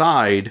see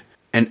inside.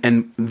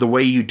 And the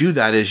way you do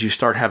that is you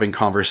start having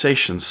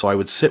conversations. So I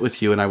would sit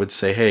with you and I would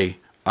say, hey,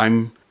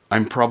 I'm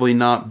probably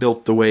not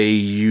built the way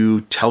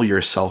you tell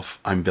yourself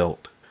I'm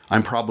built.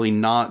 I'm probably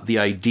not the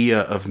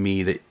idea of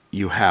me that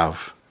you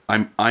have.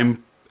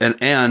 I'm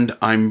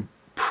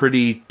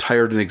pretty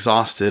tired and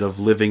exhausted of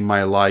living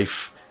my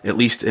life, at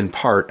least in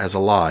part, as a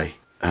lie.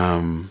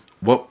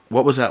 What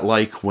was that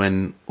like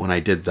when I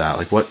did that?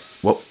 Like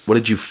what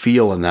did you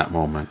feel in that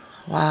moment?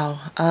 Wow.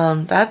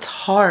 That's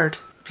hard.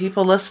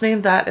 People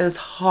listening, that is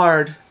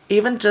hard.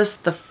 Even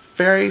just the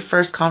very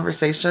first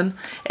conversation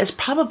is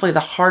probably the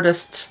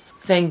hardest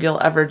thing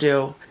you'll ever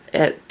do.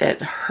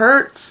 It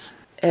hurts.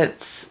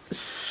 It's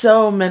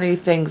so many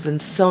things in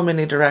so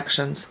many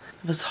directions.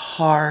 It was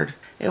hard.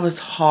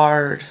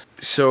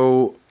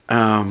 So,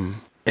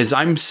 as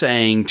I'm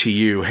saying to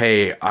you,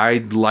 hey,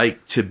 I'd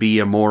like to be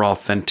a more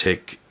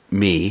authentic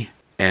me,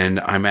 and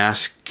I'm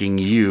asking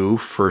you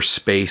for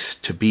space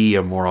to be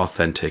a more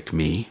authentic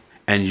me,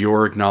 and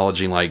you're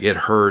acknowledging like it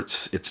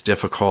hurts, it's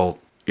difficult,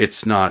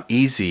 it's not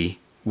easy.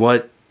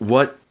 What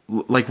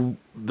like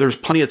there's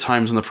plenty of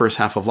times in the first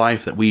half of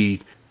life that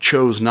we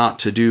chose not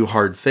to do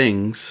hard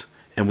things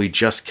and we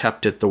just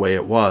kept it the way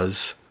it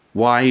was.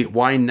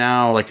 Why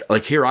now?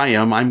 Like here I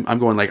am. I'm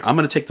going like, I'm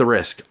going to take the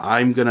risk.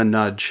 I'm going to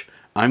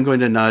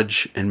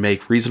nudge and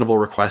make reasonable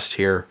requests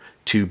here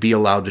to be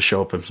allowed to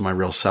show up as my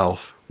real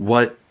self.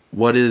 What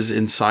is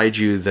inside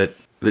you that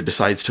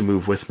decides to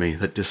move with me,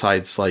 that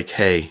decides like,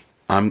 hey,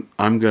 I'm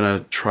going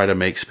to try to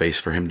make space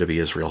for him to be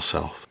his real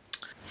self?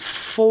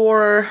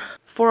 For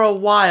a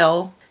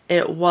while,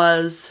 it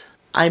was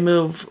I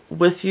move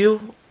with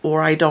you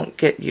or I don't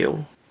get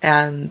you.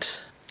 And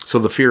so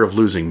the fear of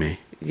losing me.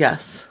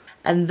 Yes.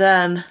 And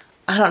then,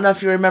 I don't know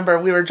if you remember,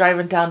 we were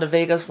driving down to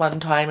Vegas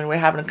one time and we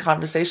were having a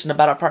conversation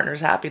about our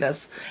partner's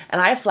happiness.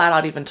 And I flat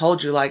out even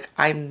told you, like,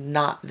 I'm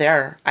not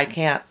there. I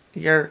can't.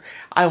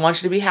 I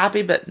want you to be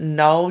happy, but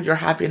no, your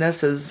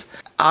happiness is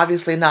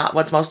obviously not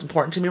what's most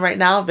important to me right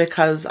now,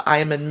 because I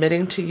am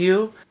admitting to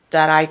you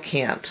that I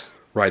can't.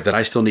 Right, that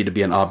I still need to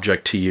be an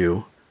object to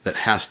you that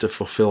has to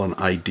fulfill an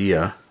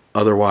idea.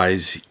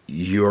 Otherwise,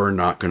 you're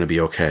not going to be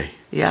okay.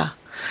 Yeah.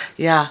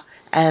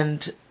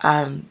 And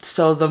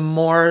so the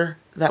more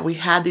that we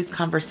had these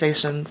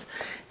conversations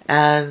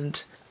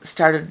and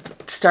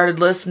started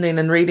listening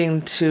and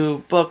reading to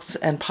books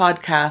and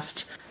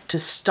podcasts to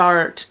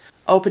start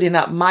opening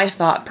up my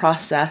thought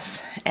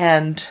process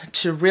and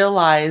to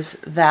realize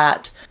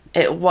that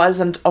it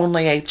wasn't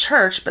only a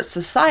church but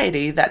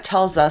society that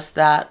tells us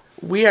that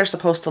we are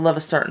supposed to live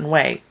a certain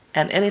way,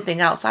 and anything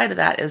outside of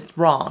that is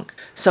wrong.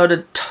 So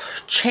to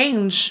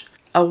change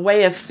a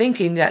way of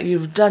thinking that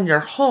you've done your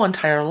whole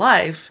entire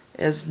life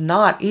is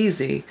not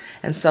easy.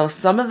 And so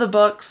some of the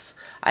books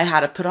I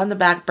had to put on the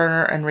back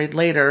burner and read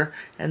later.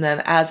 And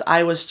then as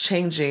I was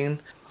changing,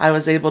 I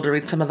was able to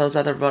read some of those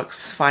other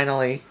books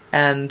finally.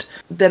 And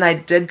then I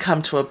did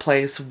come to a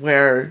place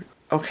where,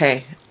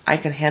 okay, I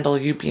can handle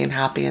you being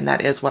happy, and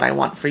that is what I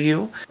want for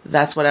you.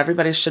 That's what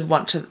everybody should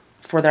want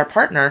for their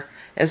partner,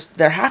 is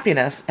their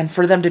happiness, and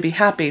for them to be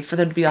happy, for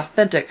them to be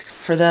authentic,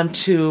 for them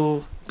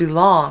to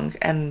belong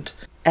and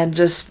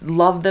just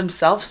love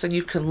themselves so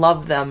you can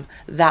love them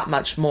that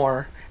much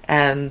more.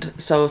 And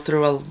so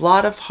through a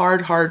lot of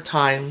hard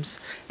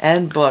times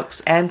and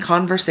books and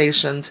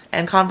conversations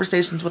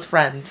with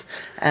friends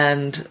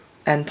and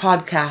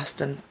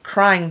podcasts and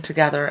crying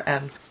together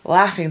and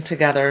laughing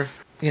together,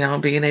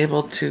 being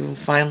able to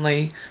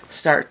finally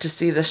start to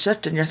see the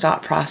shift in your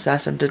thought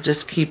process and to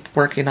just keep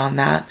working on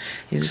that.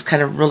 You just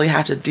kind of really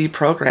have to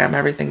deprogram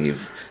everything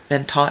you've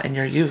been taught in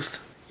your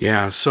youth.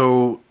 Yeah,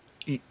 so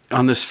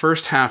on this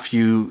first half,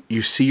 you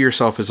see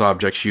yourself as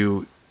objects.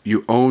 You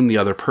own the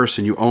other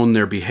person. You own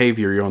their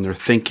behavior. You own their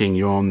thinking.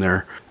 You own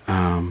their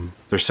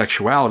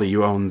sexuality.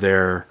 You own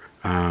their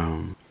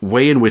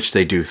way in which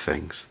they do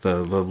things,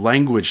 the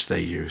language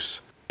they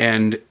use.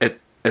 And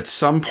at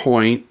some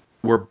point,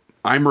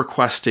 I'm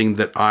requesting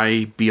that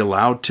I be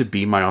allowed to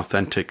be my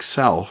authentic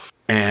self,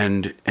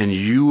 and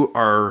you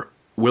are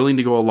willing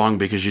to go along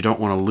because you don't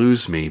want to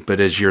lose me. But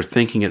as you're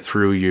thinking it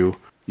through,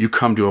 you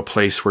come to a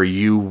place where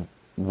you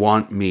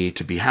want me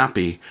to be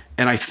happy.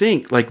 And I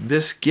think like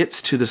this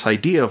gets to this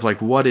idea of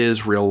like, what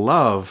is real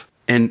love?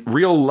 And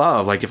real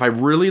love, like if I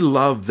really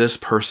love this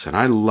person,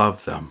 I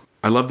love them.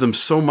 I love them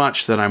so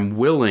much that I'm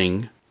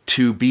willing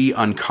to be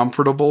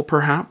uncomfortable,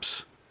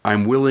 perhaps.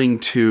 I'm willing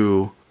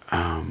to,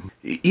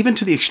 even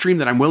to the extreme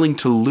that I'm willing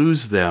to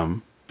lose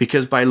them,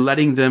 because by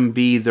letting them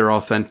be their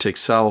authentic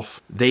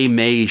self, they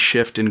may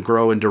shift and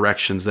grow in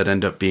directions that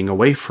end up being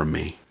away from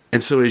me.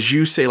 And so as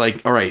you say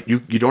like, all right, you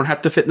don't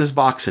have to fit in this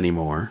box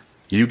anymore.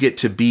 You get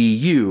to be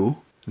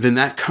you, then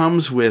that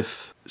comes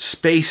with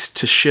space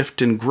to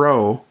shift and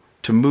grow,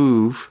 to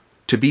move,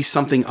 to be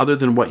something other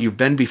than what you've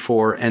been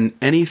before. And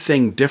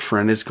anything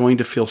different is going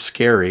to feel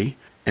scary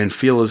and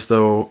feel as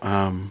though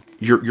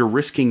you're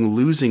risking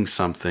losing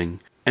something.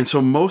 And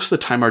so most of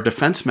the time our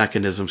defense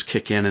mechanisms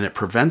kick in and it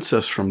prevents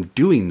us from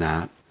doing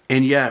that.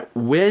 And yet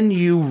when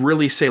you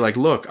really say like,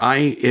 look,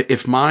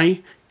 if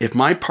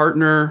my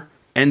partner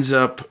ends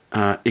up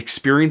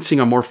experiencing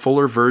a more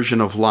fuller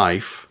version of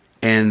life,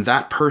 and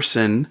that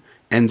person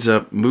ends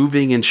up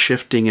moving and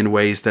shifting in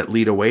ways that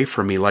lead away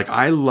from me, like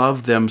I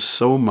love them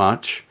so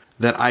much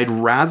that I'd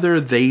rather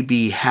they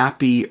be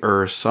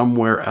happier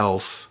somewhere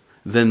else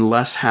than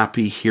less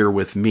happy here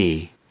with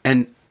me.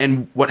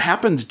 And what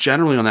happens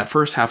generally on that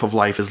first half of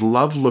life is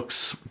love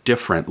looks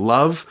different.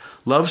 Love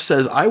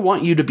says, I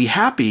want you to be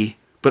happy,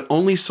 but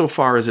only so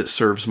far as it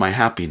serves my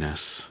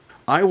happiness.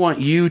 I want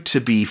you to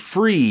be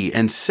free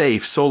and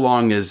safe so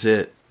long as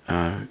it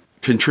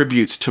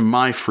contributes to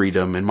my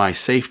freedom and my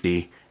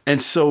safety. And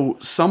so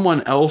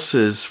someone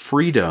else's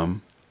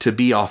freedom to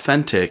be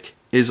authentic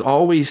is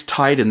always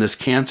tied in this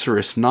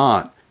cancerous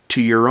knot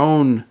to your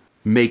own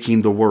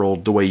making the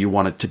world the way you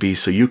want it to be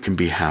so you can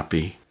be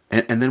happy.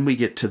 And then we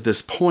get to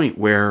this point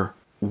where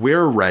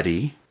we're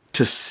ready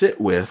to sit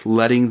with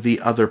letting the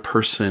other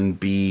person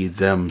be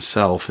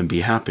themselves and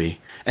be happy.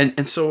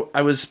 And so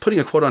I was putting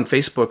a quote on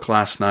Facebook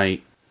last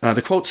night.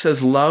 The quote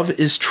says, "Love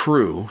is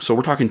true." So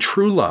we're talking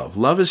true love.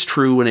 Love is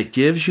true when it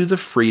gives you the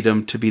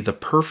freedom to be the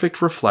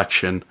perfect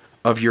reflection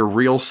of your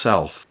real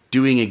self,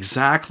 doing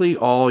exactly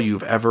all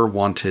you've ever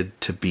wanted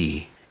to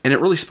be. And it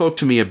really spoke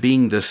to me of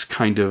being this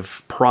kind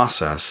of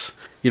process.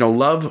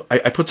 Love,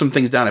 I put some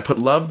things down. I put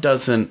love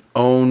doesn't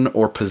own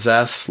or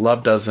possess.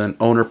 Love doesn't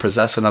own or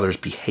possess another's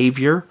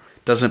behavior.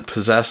 Doesn't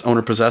own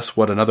or possess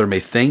what another may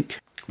think,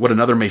 what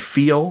another may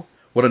feel,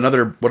 what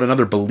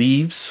another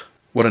believes,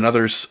 what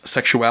another's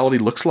sexuality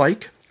looks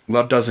like.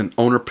 Love doesn't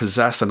own or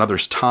possess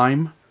another's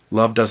time.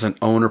 Love doesn't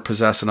own or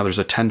possess another's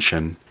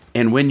attention.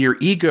 And when your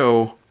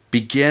ego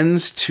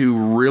begins to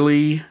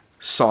really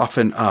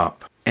soften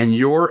up and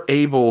you're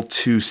able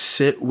to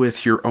sit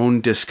with your own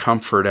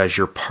discomfort as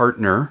your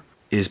partner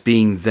is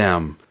being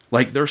them.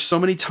 Like there's so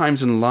many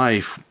times in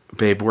life,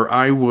 babe, where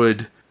I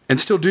would, and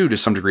still do to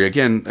some degree.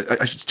 Again,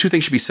 two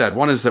things should be said.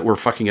 One is that we're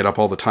fucking it up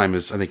all the time,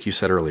 as I think you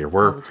said earlier.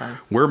 All the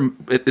time.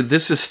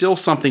 This is still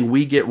something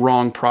we get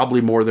wrong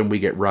probably more than we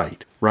get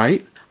right?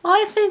 Well,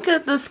 I think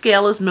the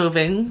scale is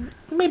moving.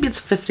 Maybe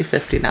it's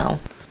 50-50 now.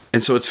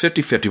 And so it's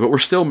 50-50, but we're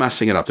still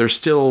messing it up. There's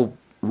still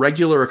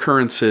regular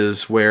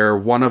occurrences where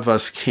one of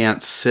us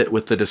can't sit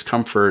with the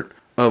discomfort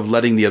of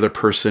letting the other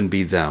person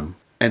be them.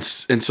 And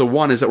so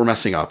one is that we're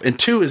messing up. And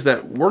two is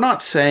that we're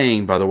not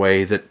saying, by the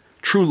way, that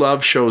true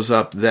love shows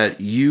up that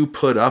you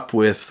put up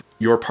with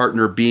your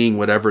partner being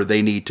whatever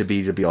they need to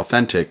be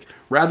authentic.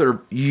 Rather,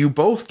 you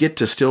both get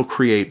to still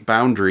create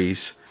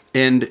boundaries.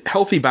 And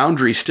healthy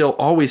boundaries still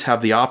always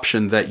have the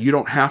option that you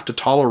don't have to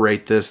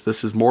tolerate this.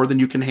 This is more than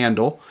you can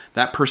handle.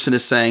 That person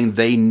is saying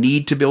they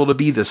need to be able to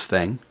be this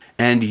thing.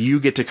 And you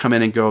get to come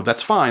in and go,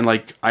 that's fine.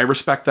 Like, I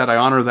respect that. I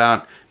honor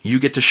that. You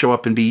get to show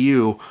up and be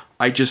you.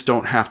 I just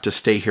don't have to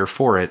stay here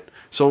for it.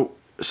 So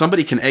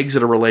somebody can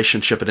exit a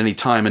relationship at any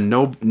time, and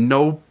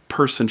no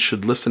person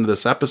should listen to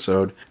this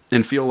episode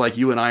and feel like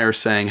you and I are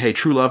saying, hey,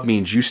 true love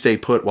means you stay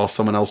put while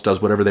someone else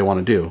does whatever they want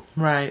to do.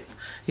 Right.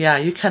 Yeah,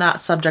 you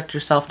cannot subject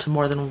yourself to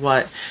more than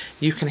what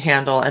you can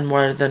handle and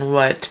more than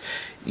what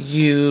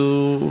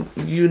you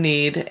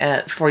need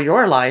for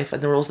your life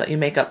and the rules that you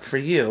make up for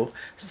you.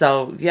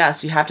 So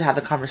yes, you have to have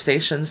the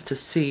conversations to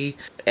see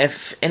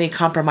if any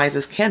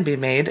compromises can be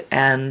made,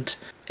 and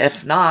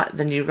if not,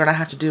 then you're going to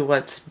have to do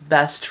what's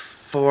best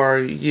for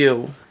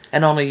you,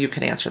 and only you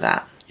can answer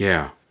that.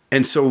 Yeah.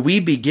 And so we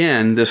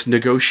begin this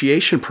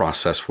negotiation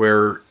process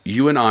where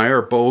you and I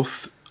are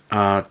both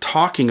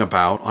talking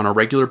about on a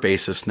regular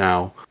basis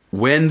now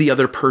when the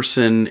other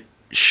person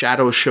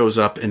shadow shows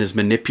up and is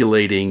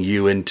manipulating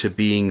you into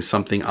being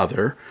something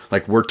other,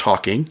 like we're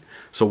talking.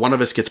 So one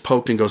of us gets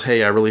poked and goes,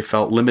 hey, I really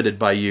felt limited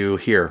by you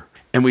here.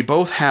 And we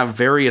both have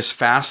various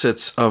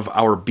facets of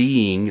our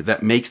being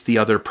that makes the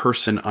other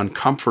person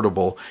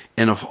uncomfortable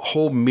in a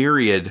whole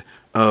myriad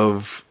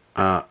of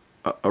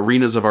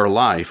arenas of our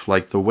life,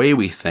 like the way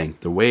we think,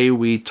 the way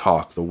we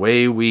talk, the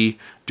way we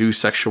do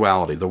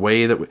sexuality, the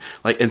way that we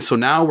like. And so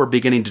now we're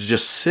beginning to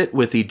just sit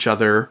with each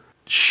other,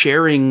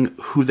 sharing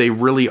who they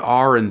really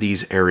are in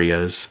these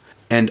areas,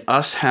 and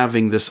us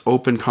having this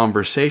open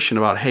conversation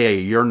about, hey,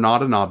 you're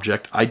not an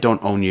object. I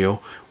don't own you.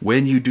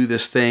 When you do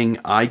this thing,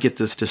 I get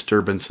this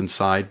disturbance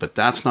inside, but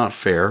that's not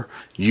fair.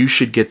 You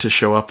should get to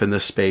show up in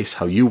this space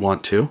how you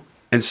want to.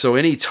 And so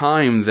any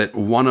time that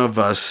one of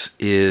us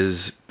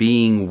is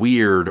being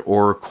weird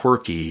or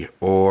quirky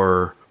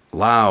or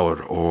loud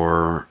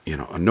or,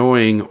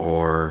 annoying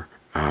or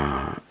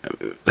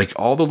like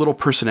all the little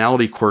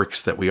personality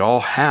quirks that we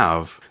all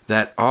have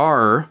that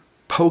are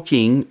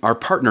poking our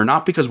partner,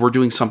 not because we're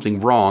doing something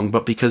wrong,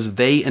 but because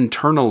they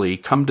internally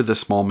come to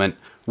this moment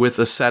with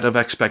a set of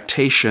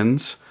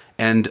expectations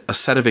and a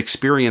set of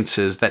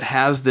experiences that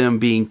has them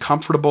being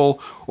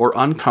comfortable or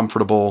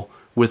uncomfortable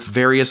with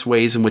various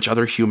ways in which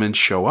other humans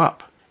show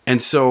up.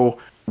 And so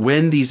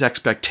when these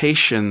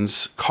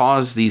expectations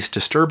cause these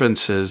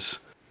disturbances,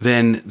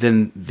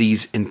 then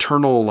these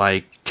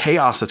internal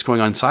chaos that's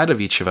going on inside of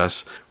each of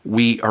us,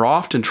 we are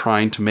often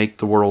trying to make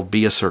the world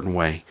be a certain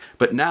way.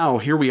 But now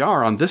here we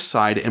are on this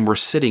side and we're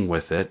sitting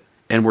with it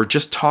and we're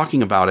just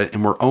talking about it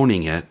and we're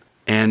owning it.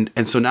 And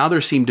so now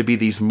there seem to be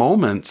these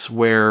moments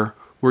where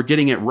we're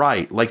getting it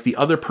right. Like the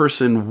other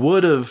person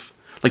would have,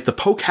 like the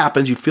poke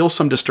happens, you feel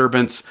some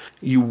disturbance,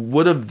 you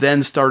would have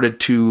then started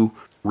to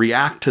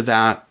react to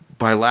that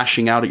by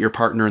lashing out at your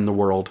partner in the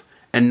world.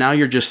 And now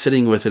you're just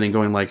sitting with it and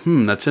going like,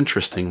 that's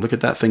interesting. Look at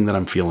that thing that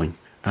I'm feeling.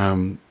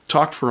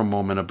 Talk for a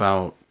moment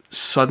about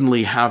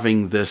suddenly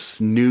having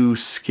this new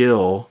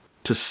skill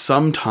to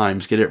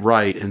sometimes get it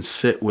right and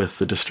sit with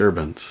the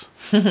disturbance.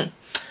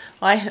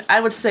 I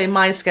would say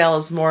my scale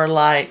is more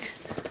like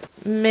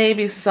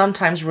maybe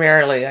sometimes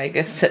rarely I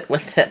get sit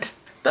with it.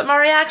 But my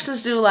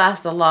reactions do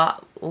last a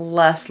lot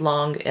less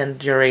long in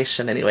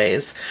duration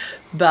anyways.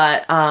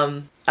 But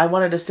I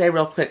wanted to say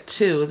real quick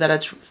too that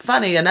it's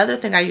funny. Another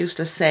thing I used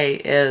to say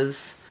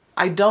is,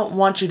 I don't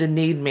want you to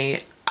need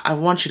me. I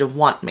want you to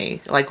want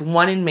me. Like,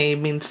 wanting me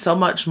means so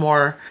much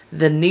more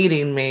than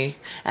needing me.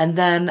 And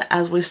then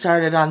as we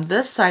started on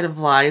this side of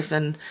life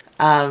and,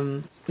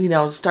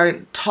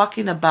 started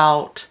talking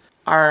about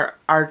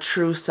our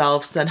true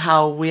selves and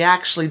how we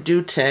actually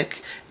do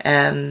tick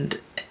and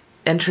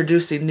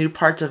introducing new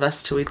parts of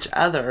us to each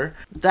other,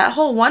 that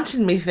whole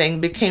wanting me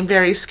thing became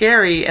very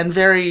scary and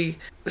very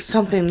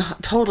something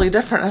totally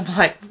different. I'm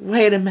like,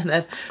 wait a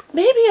minute,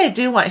 maybe I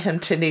do want him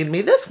to need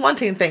me. This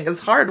wanting thing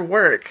is hard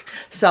work.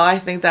 So I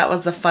think that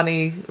was a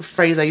funny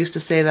phrase I used to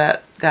say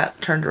that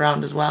got turned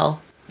around as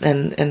well,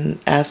 in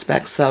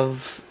aspects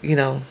of,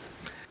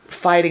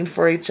 fighting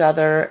for each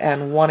other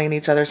and wanting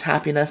each other's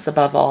happiness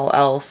above all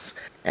else.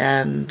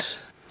 And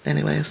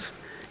anyways.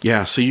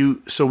 Yeah,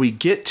 so we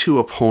get to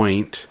a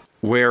point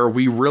where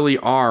we really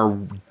are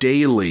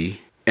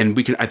daily,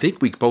 and I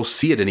think we both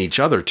see it in each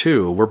other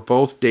too. We're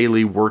both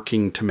daily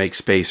working to make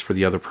space for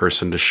the other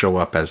person to show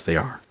up as they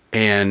are.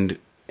 And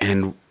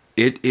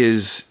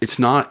it's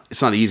not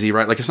easy,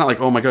 right? Like, it's not like,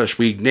 oh my gosh,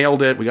 we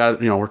nailed it. We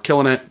got it, we're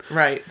killing it.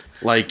 Right.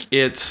 Like,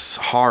 it's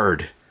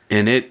hard,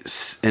 and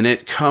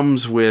it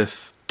comes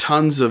with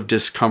tons of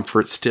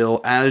discomfort still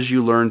as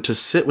you learn to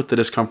sit with the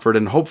discomfort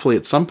and hopefully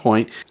at some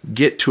point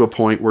get to a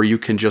point where you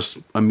can just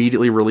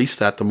immediately release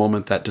that the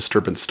moment that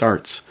disturbance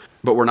starts.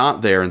 But we're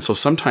not there. And so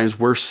sometimes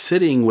we're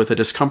sitting with a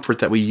discomfort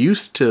that we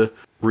used to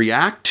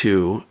react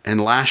to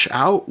and lash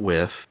out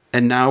with.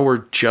 And now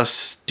we're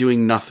just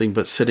doing nothing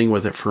but sitting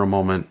with it for a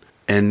moment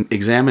and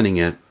examining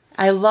it.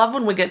 I love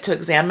when we get to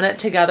examine it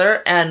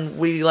together and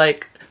we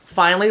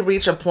finally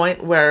reach a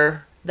point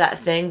where that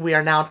thing, we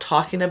are now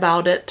talking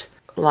about it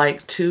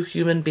like two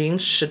human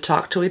beings should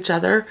talk to each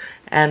other,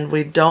 and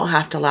we don't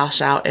have to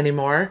lash out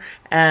anymore.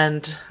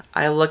 And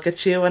I look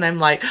at you and I'm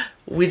like,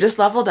 we just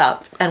leveled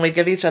up, and we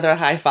give each other a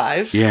high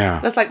five. Yeah.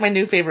 That's like my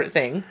new favorite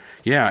thing.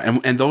 Yeah.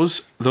 And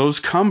those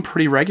come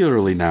pretty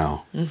regularly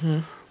now,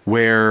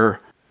 where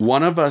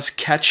one of us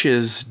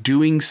catches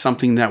doing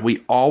something that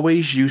we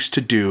always used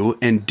to do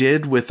and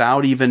did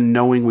without even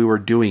knowing we were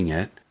doing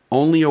it,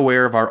 only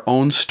aware of our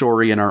own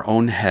story in our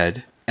own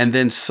head. And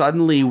then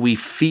suddenly we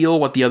feel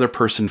what the other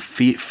person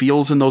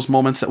feels in those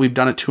moments that we've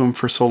done it to them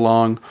for so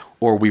long.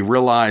 Or we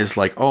realize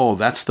like, oh,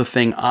 that's the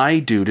thing I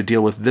do to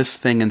deal with this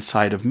thing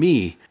inside of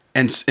me.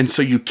 And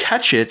so you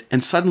catch it,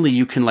 and suddenly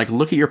you can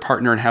look at your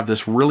partner and have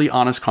this really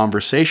honest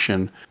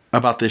conversation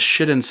about this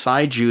shit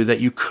inside you that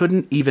you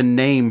couldn't even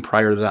name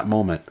prior to that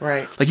moment.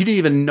 Right. Like, you didn't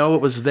even know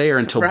it was there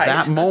until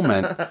that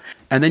moment.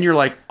 And then you're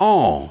like,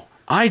 oh,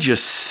 I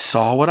just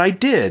saw what I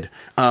did.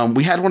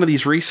 We had one of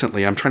these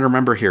recently. I'm trying to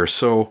remember here.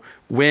 So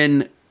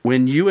when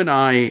you and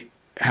I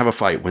have a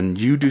fight, when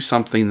you do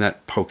something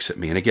that pokes at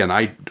me, and again,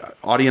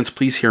 audience,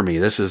 please hear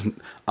me.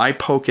 I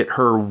poke at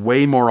her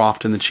way more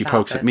often than she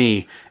pokes at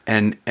me.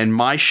 And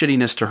my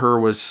shittiness to her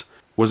was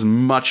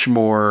much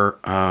more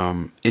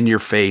in your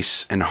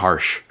face and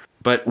harsh.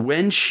 But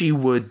when she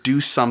would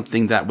do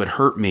something that would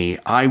hurt me,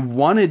 I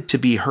wanted to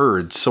be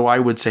heard. So I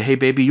would say, hey,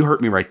 baby, you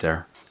hurt me right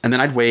there. And then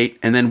I'd wait.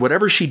 And then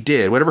whatever she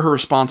did, whatever her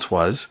response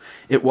was,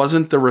 it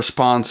wasn't the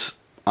response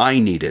I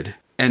needed.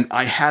 And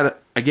I had,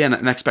 again,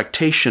 an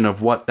expectation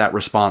of what that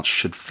response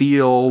should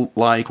feel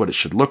like, what it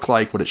should look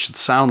like, what it should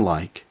sound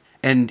like.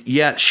 And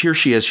yet, here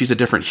she is. She's a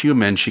different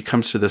human. She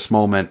comes to this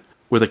moment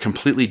with a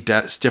completely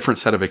different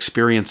set of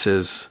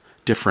experiences,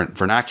 different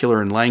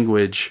vernacular and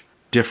language,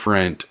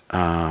 different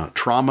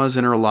traumas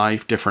in her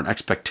life, different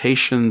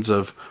expectations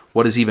of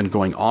what is even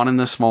going on in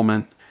this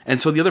moment. And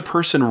so the other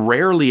person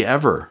rarely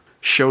ever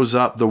shows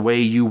up the way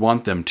you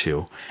want them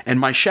to. And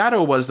my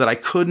shadow was that I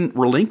couldn't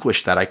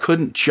relinquish that. I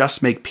couldn't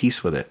just make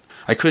peace with it.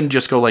 I couldn't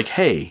just go like,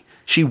 hey,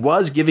 she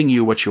was giving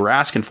you what you were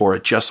asking for.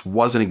 It just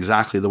wasn't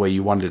exactly the way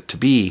you wanted it to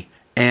be.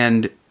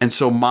 And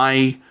so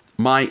my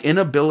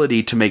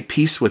inability to make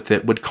peace with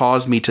it would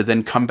cause me to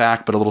then come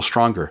back, but a little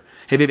stronger.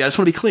 Hey, baby, I just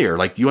want to be clear.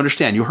 Like, you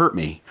understand, you hurt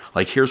me.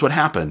 Like, here's what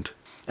happened.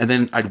 And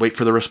then I'd wait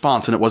for the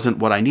response, and it wasn't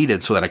what I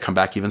needed, so that I come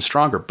back even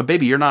stronger. But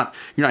baby, you're not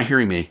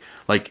hearing me.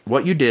 Like,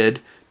 what you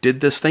did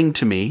this thing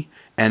to me,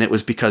 and it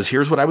was because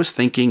here's what I was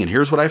thinking, and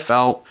here's what I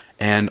felt,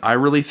 and I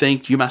really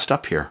think you messed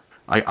up here.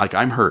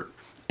 I'm hurt.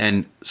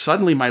 And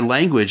suddenly my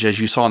language, as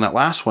you saw in that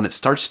last one, it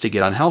starts to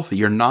get unhealthy.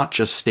 You're not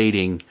just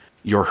stating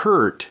you're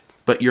hurt,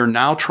 but you're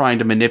now trying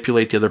to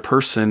manipulate the other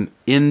person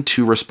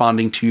into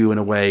responding to you in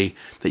a way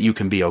that you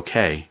can be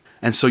okay.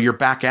 And so you're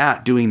back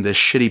at doing this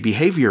shitty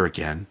behavior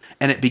again,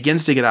 and it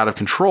begins to get out of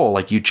control.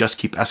 Like, you just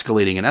keep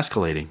escalating and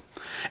escalating.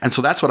 And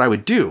so that's what I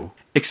would do,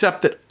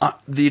 except that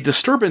the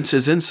disturbance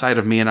is inside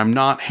of me and I'm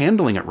not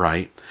handling it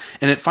right.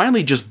 And it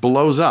finally just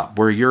blows up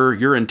where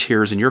you're in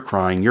tears and you're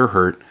crying, you're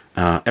hurt.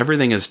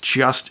 Everything is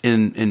just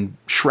in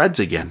shreds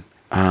again.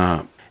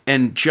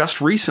 And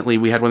just recently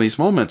we had one of these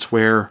moments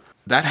where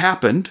that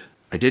happened.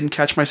 I didn't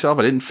catch myself.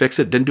 I didn't fix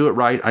it. Didn't do it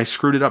right. I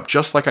screwed it up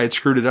just like I had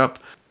screwed it up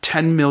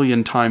 10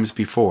 million times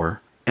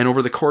before. And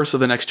over the course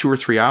of the next 2 or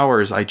 3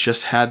 hours, I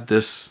just had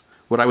this,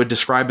 what I would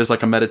describe as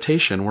like a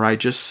meditation, where I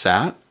just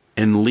sat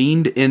and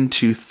leaned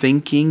into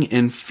thinking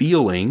and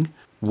feeling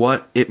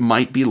what it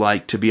might be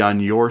like to be on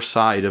your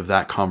side of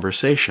that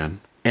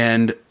conversation.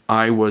 And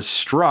I was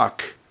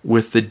struck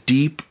with the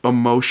deep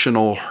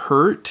emotional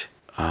hurt,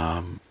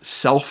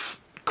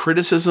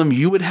 self-criticism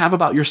you would have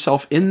about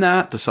yourself in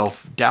that, the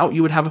self-doubt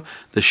you would have,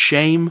 the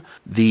shame,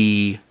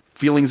 the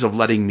feelings of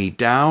letting me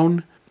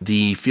down,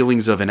 the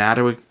feelings of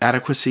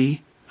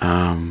inadequacy,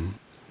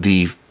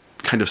 the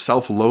kind of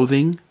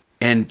self-loathing.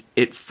 And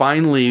it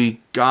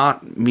finally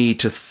got me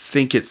to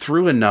think it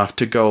through enough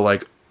to go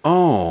like,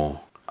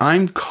 oh,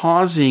 I'm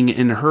causing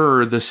in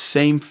her the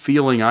same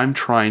feeling I'm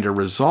trying to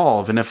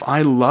resolve. And if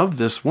I love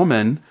this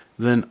woman,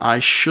 then I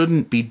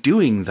shouldn't be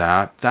doing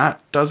that.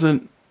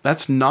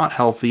 That's not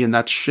healthy and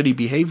that's shitty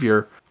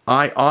behavior.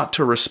 I ought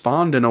to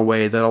respond in a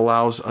way that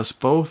allows us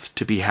both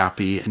to be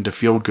happy and to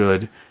feel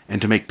good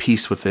and to make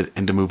peace with it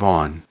and to move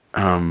on.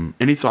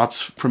 Any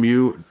thoughts from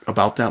you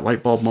about that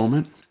light bulb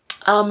moment?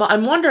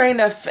 I'm wondering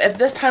if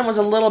this time was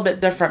a little bit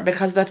different,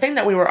 because the thing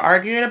that we were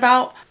arguing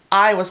about,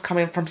 I was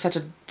coming from such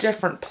a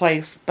different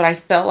place, but I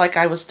felt like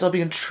I was still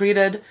being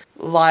treated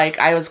like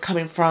I was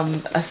coming from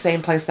a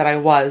same place that I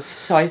was.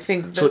 So I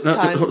think this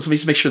time... So let me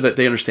just make sure that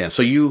they understand.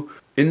 So you,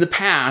 in the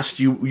past,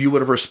 you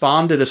would have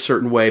responded a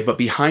certain way, but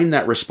behind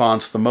that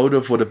response, the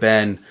motive would have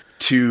been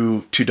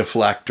to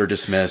deflect or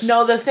dismiss.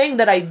 No, the thing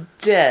that I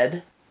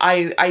did...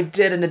 I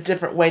did in a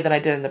different way than I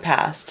did in the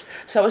past.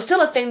 So it was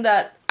still a thing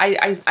that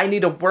I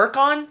need to work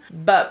on,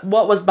 but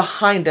what was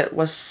behind it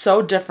was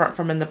so different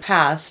from in the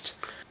past.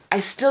 I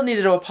still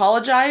needed to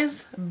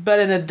apologize, but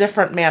in a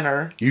different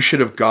manner. You should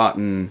have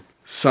gotten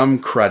some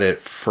credit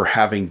for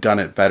having done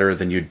it better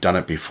than you'd done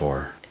it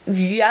before.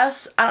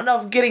 Yes, I don't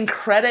know if getting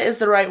credit is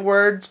the right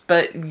words,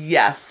 but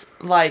yes.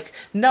 Like,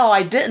 no,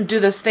 I didn't do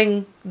this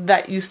thing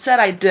that you said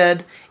I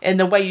did in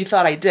the way you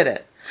thought I did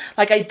it.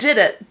 Like, I did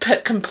it,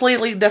 but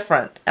completely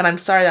different. And I'm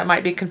sorry that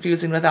might be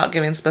confusing without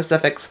giving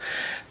specifics.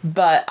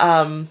 But,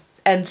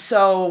 and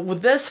so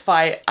with this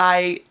fight,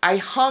 I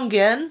hung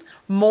in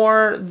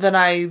more than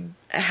I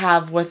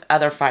have with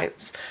other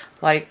fights.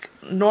 Like,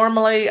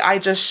 normally I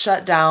just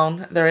shut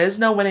down. There is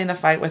no winning a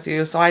fight with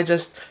you. So I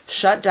just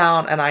shut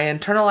down and I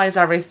internalize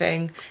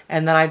everything.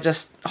 And then I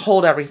just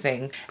hold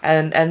everything.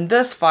 And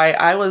this fight,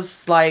 I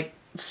was like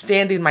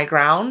standing my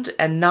ground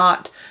and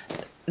not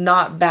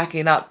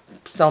backing up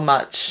so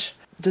much.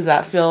 Does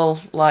that feel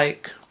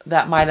like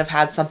that might have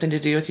had something to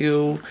do with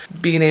you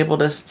being able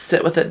to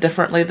sit with it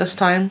differently this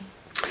time?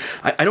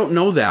 I don't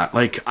know that.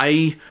 Like,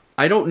 I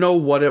don't know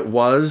what it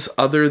was,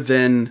 other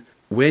than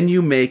when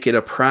you make it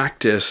a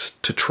practice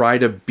to try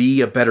to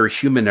be a better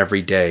human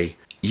every day,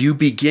 you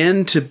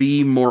begin to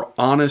be more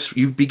honest.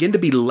 You begin to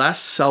be less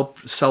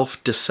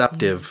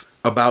self-deceptive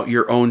about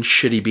your own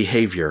shitty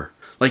behavior.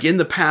 Like, in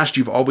the past,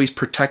 you've always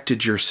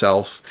protected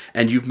yourself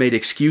and you've made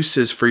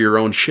excuses for your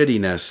own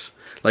shittiness.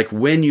 Like,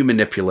 when you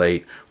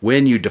manipulate,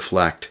 when you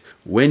deflect,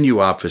 when you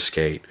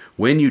obfuscate,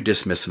 when you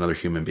dismiss another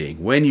human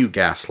being, when you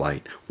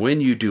gaslight, when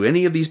you do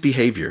any of these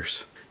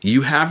behaviors,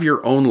 you have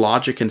your own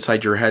logic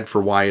inside your head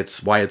for why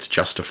it's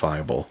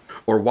justifiable,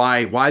 or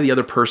why the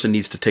other person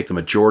needs to take the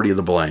majority of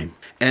the blame.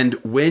 And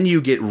when you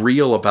get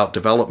real about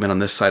development on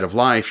this side of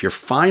life, you're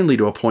finally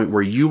to a point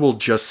where you will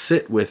just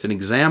sit with and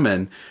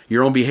examine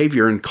your own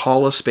behavior and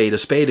call a spade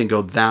and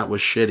go, that was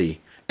shitty.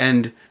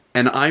 And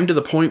I'm to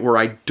the point where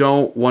I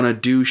don't want to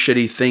do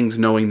shitty things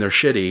knowing they're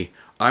shitty.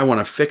 I want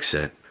to fix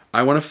it.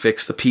 I want to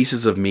fix the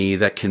pieces of me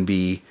that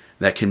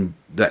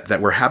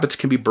where habits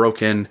can be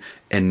broken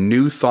and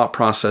new thought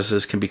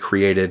processes can be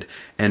created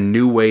and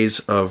new ways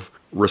of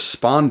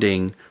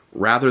responding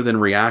rather than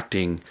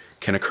reacting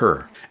can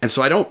occur. And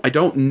so I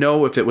don't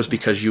know if it was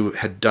because you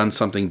had done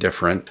something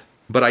different,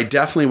 but I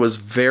definitely was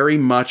very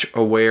much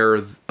aware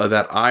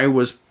that I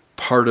was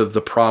part of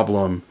the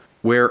problem,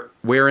 where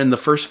in the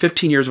first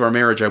 15 years of our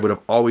marriage, I would have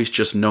always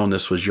just known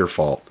this was your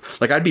fault.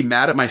 Like, I'd be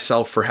mad at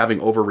myself for having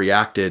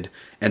overreacted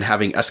and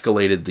having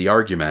escalated the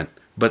argument.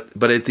 But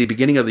at the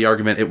beginning of the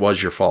argument, it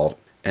was your fault.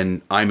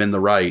 And I'm in the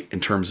right in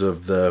terms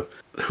of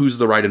who's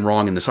the right and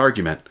wrong in this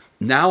argument.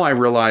 Now I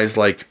realize,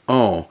 like,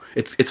 oh,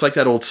 it's like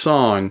that old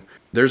song,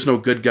 there's no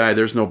good guy,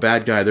 there's no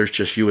bad guy, there's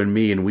just you and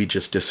me, and we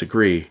just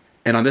disagree.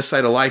 And on this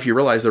side of life, you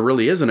realize there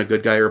really isn't a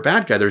good guy or a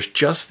bad guy. There's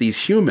just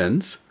these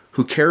humans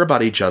who care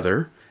about each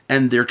other,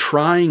 and they're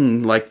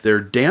trying like their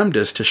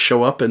damnedest to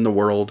show up in the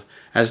world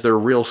as their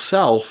real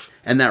self.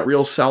 And that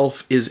real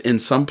self is, in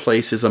some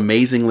places,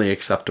 amazingly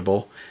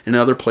acceptable. In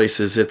other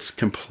places, it's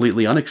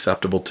completely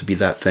unacceptable to be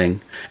that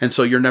thing. And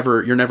so you're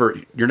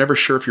never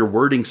sure if you're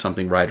wording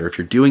something right, or if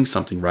you're doing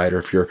something right, or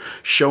if you're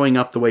showing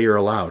up the way you're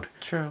allowed.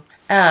 True.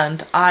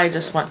 And I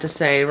just want to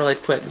say really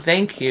quick,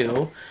 thank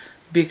you,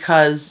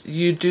 because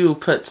you do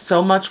put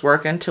so much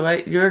work into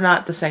it. You're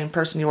not the same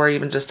person you were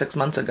even just 6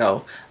 months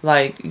ago.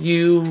 Like,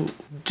 you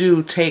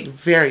do take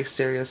very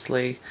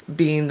seriously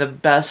being the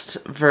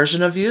best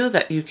version of you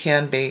that you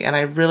can be. And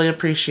I really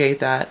appreciate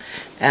that.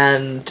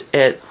 And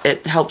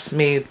it helps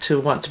me to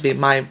want to be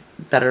my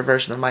better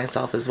version of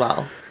myself as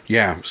well.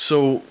 Yeah.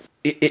 So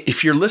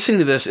if you're listening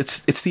to this,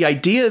 it's the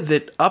idea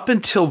that up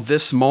until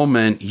this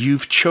moment,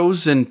 you've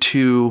chosen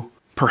to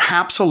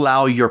perhaps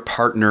allow your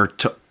partner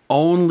to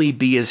only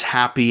be as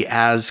happy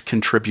as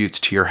contributes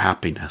to your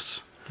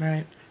happiness.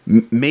 Right.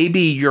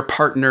 maybe your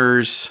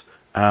partner's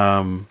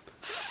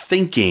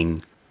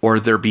thinking or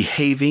their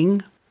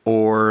behaving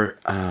or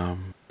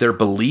their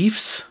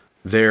beliefs,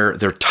 their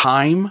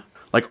time,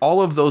 like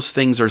all of those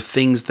things are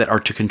things that are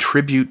to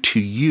contribute to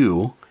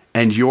you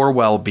and your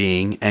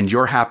well-being and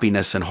your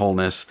happiness and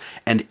wholeness.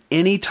 And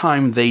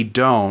anytime they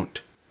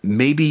don't,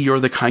 maybe you're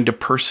the kind of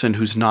person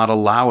who's not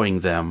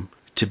allowing them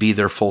to be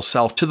their full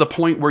self, to the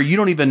point where you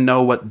don't even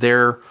know what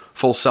their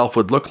full self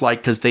would look like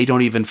because they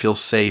don't even feel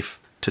safe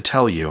to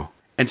tell you.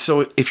 And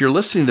so if you're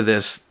listening to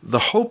this, the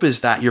hope is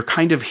that you're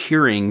kind of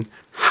hearing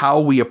how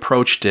we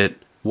approached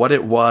it, what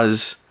it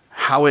was,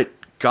 how it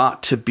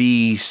got to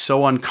be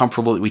so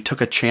uncomfortable that we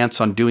took a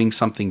chance on doing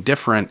something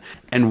different,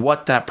 and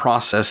what that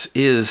process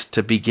is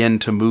to begin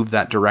to move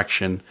that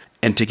direction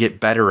and to get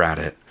better at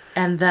it.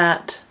 And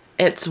that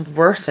it's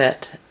worth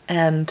it.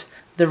 And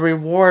the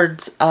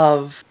rewards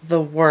of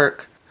the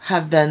work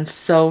have been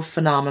so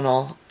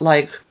phenomenal.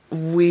 Like,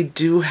 we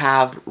do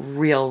have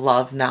real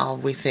love now,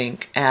 we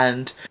think,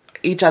 and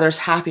each other's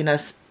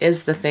happiness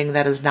is the thing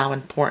that is now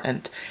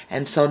important.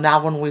 And so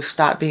now when we've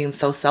stopped being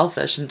so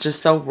selfish and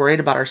just so worried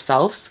about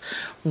ourselves,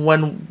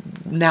 when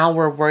now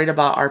we're worried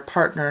about our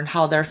partner and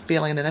how they're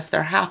feeling and if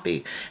they're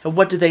happy and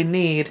what do they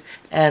need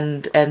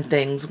and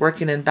things,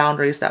 working in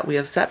boundaries that we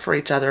have set for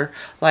each other,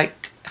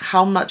 like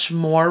how much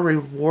more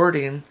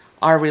rewarding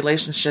our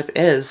relationship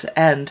is.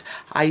 And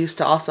I used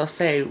to also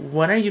say,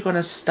 when are you going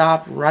to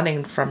stop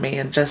running from me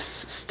and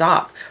just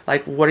stop?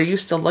 Like, what are you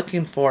still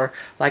looking for?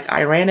 Like,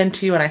 I ran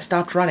into you and I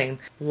stopped running.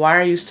 Why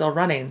are you still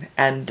running?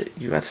 And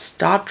you have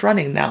stopped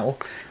running now.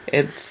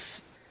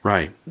 It's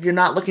right. You're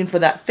not looking for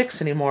that fix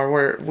anymore.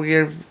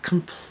 We're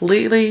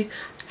completely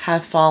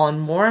have fallen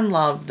more in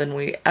love than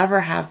we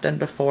ever have been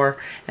before.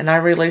 And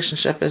our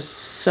relationship is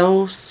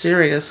so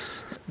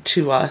serious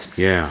to us.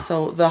 Yeah.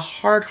 So the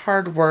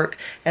hard work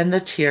and the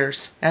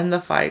tears and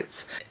the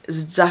fights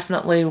is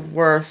definitely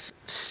worth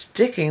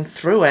sticking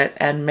through it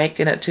and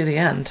making it to the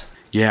end.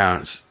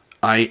 Yeah.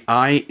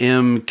 I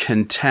am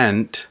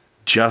content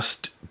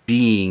just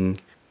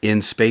being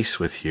in space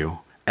with you.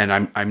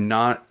 And I'm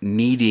not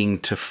needing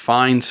to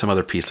find some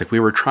other piece. Like we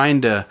were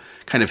trying to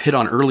kind of hit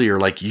on earlier,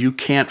 like you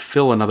can't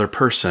fill another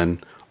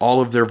person all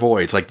of their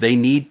voids. Like they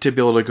need to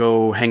be able to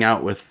go hang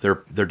out with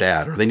their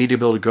dad, or they need to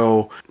be able to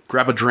go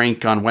grab a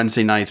drink on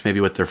Wednesday nights,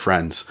 maybe with their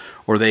friends,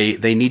 or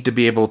they need to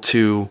be able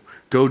to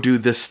go do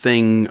this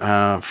thing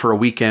for a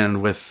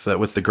weekend with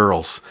the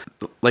girls.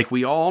 Like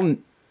we all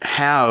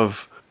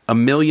have a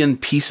million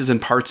pieces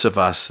and parts of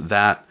us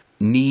that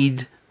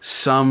need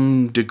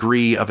some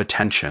degree of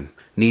attention,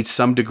 need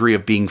some degree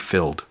of being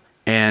filled.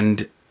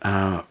 And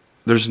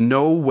there's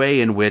no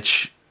way in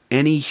which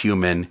any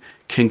human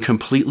can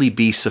completely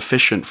be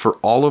sufficient for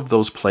all of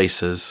those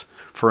places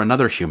for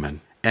another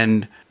human.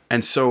 And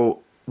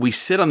so we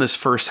sit on this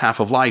first half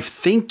of life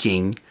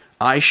thinking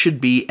I should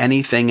be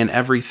anything and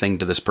everything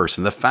to this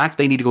person. The fact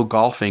they need to go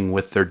golfing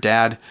with their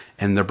dad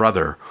and their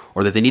brother,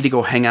 or that they need to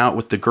go hang out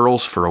with the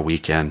girls for a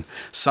weekend,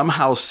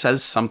 somehow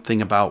says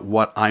something about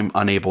what I'm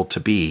unable to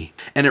be.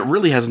 And it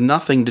really has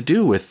nothing to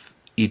do with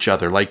each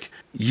other. Like,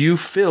 you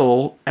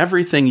fill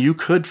everything you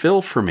could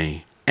fill for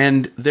me.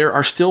 And there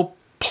are still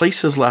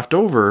places left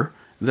over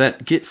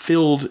that get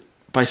filled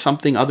by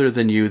something other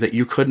than you that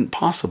you couldn't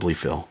possibly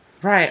fill.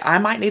 Right. I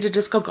might need to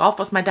just go golf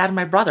with my dad and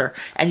my brother,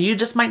 and you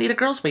just might need a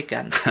girls'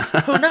 weekend.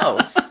 Who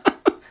knows?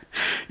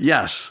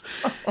 Yes.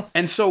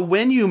 And so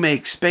when you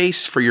make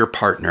space for your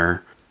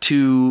partner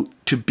to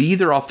be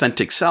their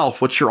authentic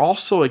self, what you're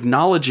also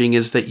acknowledging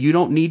is that you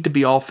don't need to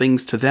be all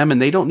things to them,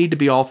 and they don't need to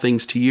be all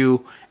things to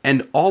you.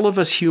 And all of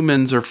us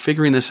humans are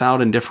figuring this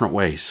out in different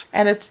ways.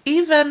 And it's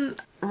even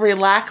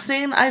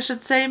relaxing, I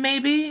should say,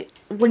 maybe,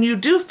 when you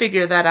do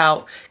figure that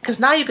out, because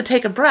now you can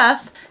take a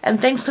breath and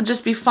things can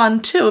just be fun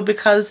too,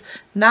 because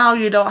now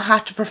you don't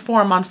have to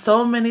perform on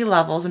so many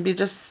levels and be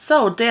just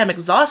so damn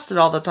exhausted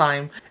all the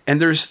time. And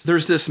there's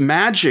this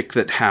magic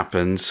that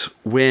happens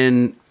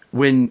when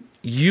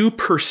you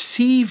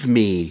perceive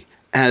me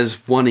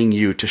as wanting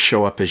you to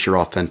show up as your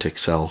authentic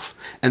self.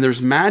 And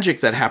there's magic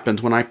that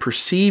happens when I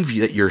perceive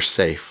that you're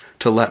safe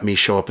to let me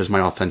show up as my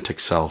authentic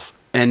self.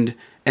 And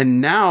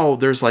now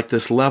there's like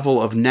this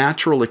level of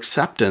natural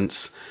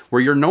acceptance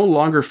where you're no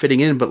longer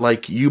fitting in, but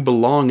like you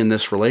belong in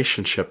this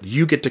relationship.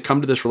 You get to come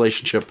to this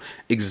relationship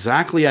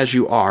exactly as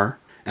you are,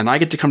 and I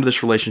get to come to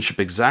this relationship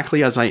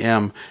exactly as I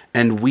am,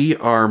 and we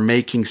are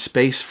making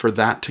space for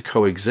that to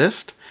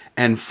coexist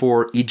and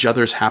for each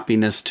other's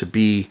happiness to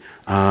be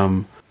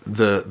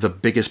the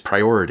biggest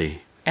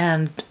priority.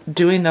 And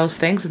doing those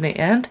things in the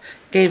end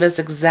gave us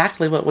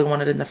exactly what we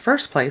wanted in the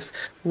first place.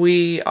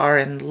 We are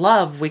in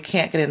love. We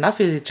can't get enough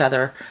of each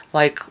other.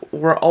 Like,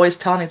 we're always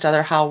telling each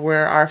other how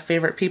we're our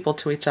favorite people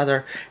to each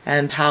other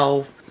and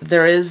how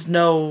there is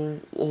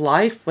no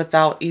life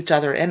without each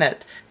other in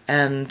it.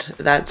 And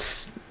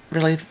that's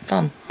really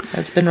fun.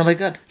 It's been really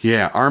good.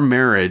 Yeah, our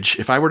marriage,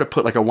 if I were to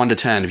put like a 1 to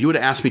 10, if you would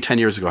have asked me 10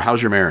 years ago,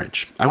 how's your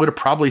marriage? I would have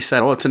probably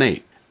said, oh, it's an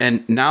 8.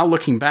 And now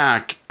looking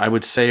back, I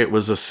would say it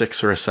was a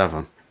 6 or a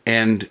 7.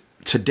 And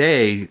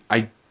today,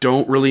 I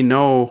don't really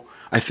know.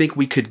 I think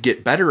we could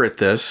get better at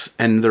this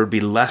and there'd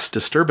be less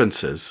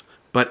disturbances.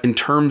 But in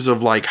terms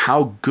of like,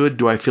 how good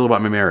do I feel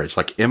about my marriage?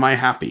 Like, am I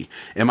happy?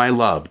 Am I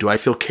loved? Do I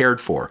feel cared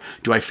for?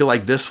 Do I feel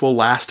like this will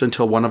last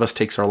until one of us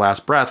takes our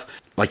last breath?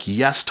 Like,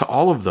 yes to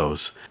all of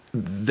those.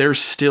 There's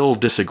still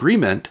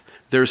disagreement.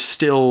 There's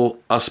still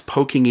us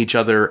poking each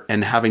other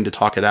and having to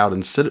talk it out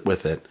and sit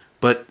with it.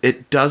 But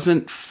it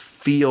doesn't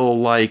feel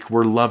like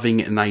we're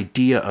loving an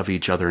idea of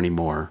each other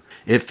anymore.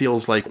 It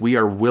feels like we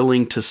are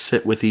willing to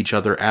sit with each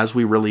other as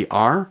we really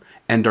are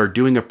and are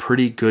doing a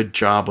pretty good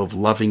job of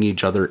loving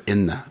each other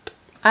in that.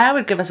 I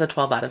would give us a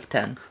 12 out of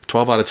 10.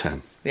 12 out of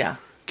 10. Yeah.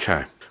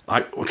 Okay.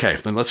 Okay,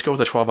 then let's go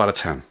with a 12 out of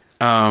 10.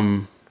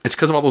 It's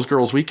because of all those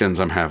girls' weekends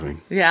I'm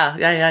having. Yeah.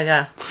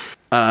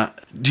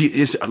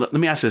 Let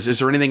me ask this. Is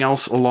there anything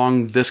else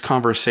along this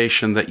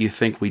conversation that you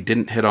think we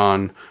didn't hit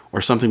on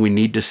or something we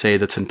need to say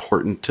that's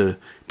important to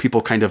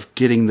people kind of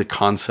getting the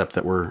concept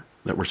that we're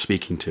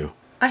speaking to?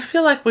 I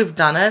feel like we've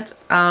done it.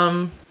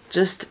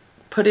 Just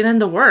putting in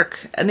the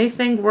work.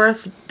 Anything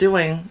worth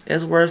doing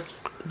is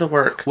worth the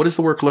work. What does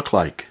the work look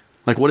like?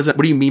 Like, what is that?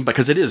 What do you mean?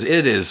 Because it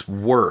is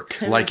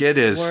work. It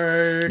is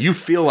work. You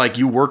feel like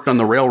you worked on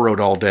the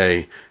railroad all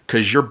day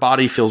because your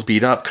body feels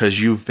beat up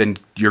because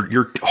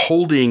you're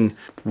holding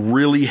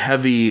really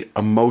heavy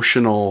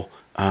emotional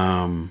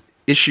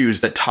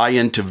issues that tie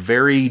into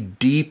very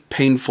deep,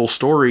 painful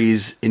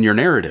stories in your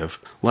narrative.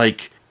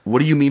 Like, what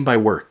do you mean by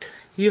work?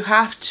 You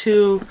have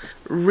to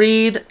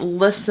read,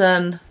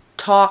 listen,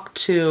 talk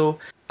to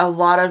a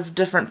lot of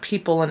different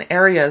people and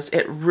areas.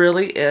 It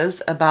really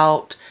is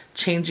about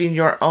changing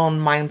your own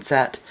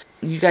mindset.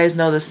 You guys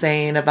know the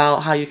saying about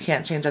how you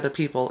can't change other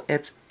people.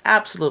 It's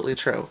absolutely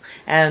true.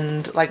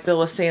 And like Bill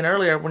was saying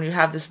earlier, when you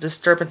have this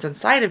disturbance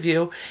inside of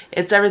you,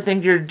 it's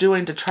everything you're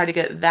doing to try to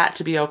get that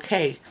to be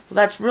okay. Well,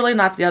 that's really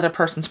not the other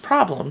person's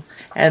problem.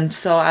 And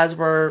so as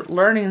we're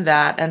learning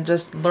that and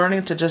just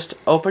learning to just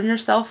open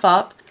yourself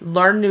up,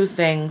 learn new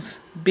things,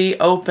 be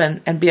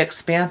open and be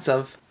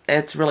expansive,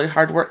 it's really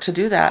hard work to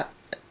do that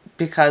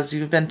because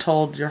you've been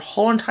told your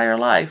whole entire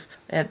life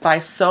and by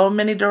so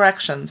many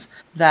directions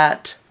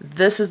that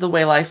this is the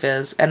way life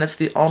is and it's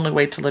the only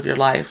way to live your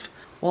life.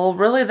 Well,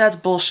 really, that's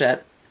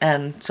bullshit.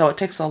 And so it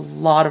takes a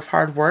lot of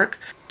hard work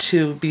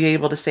to be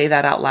able to say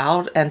that out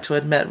loud and to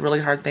admit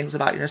really hard things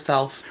about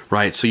yourself.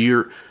 Right. So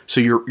you're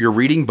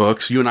reading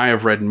books. You and I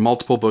have read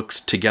multiple books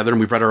together,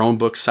 and we've read our own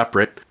books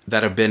separate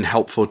that have been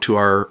helpful to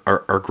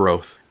our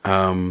growth. You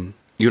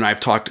and I have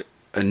talked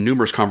in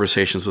numerous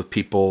conversations with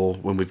people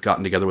when we've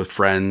gotten together with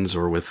friends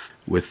or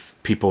with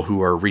people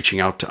who are reaching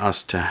out to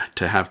us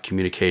to have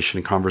communication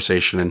and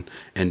conversation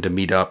and to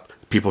meet up.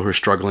 People who are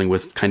struggling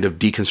with kind of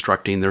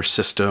deconstructing their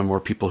system or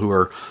people who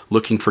are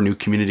looking for new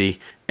community.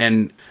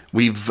 And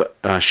we've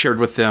shared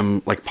with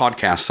them like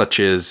podcasts such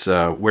as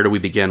Where Do We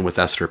Begin with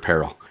Esther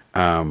Perel.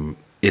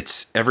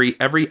 It's every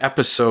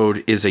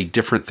episode is a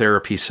different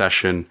therapy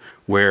session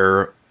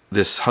where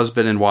this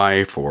husband and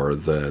wife or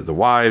the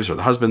wives or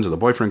the husbands or the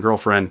boyfriend,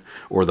 girlfriend,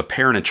 or the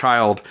parent and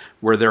child,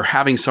 where they're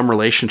having some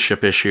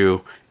relationship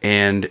issue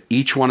and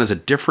each one is a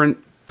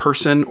different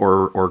person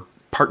or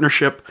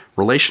partnership,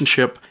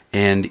 relationship,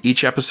 and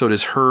each episode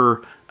is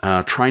her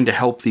trying to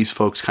help these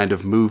folks kind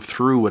of move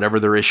through whatever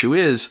their issue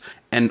is,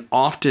 and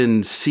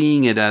often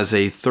seeing it as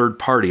a third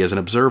party, as an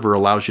observer,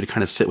 allows you to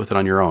kind of sit with it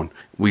on your own.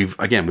 We've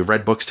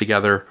read books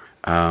together.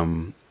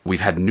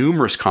 We've had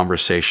numerous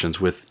conversations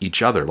with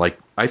each other. Like,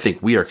 I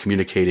think we are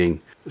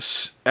communicating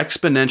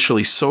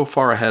exponentially so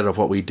far ahead of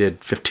what we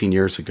did 15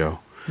 years ago.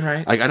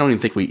 Right. Like, I don't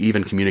even think we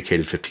even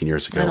communicated 15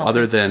 years ago,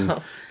 other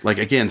than, like,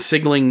 again,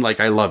 signaling, like,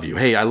 I love you.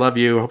 Hey, I love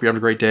you. Hope you're having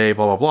a great day,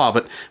 blah, blah, blah.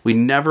 But we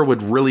never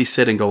would really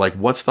sit and go, like,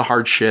 what's the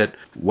hard shit?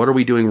 What are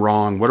we doing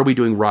wrong? What are we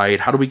doing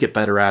right? How do we get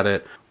better at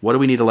it? What do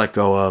we need to let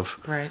go of?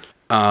 Right.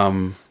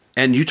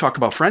 And you talked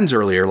about friends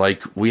earlier.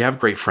 Like, we have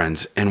great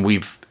friends, and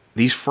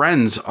these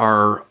friends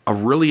are a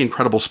really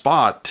incredible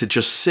spot to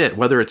just sit,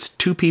 whether it's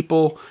two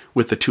people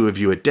with the two of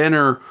you at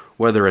dinner,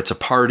 whether it's a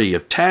party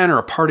of 10 or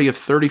a party of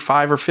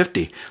 35 or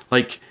 50,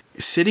 like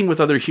sitting with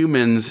other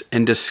humans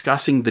and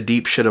discussing the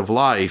deep shit of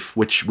life,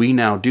 which we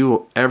now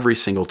do every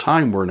single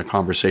time we're in a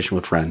conversation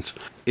with friends.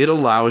 It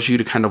allows you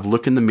to kind of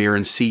look in the mirror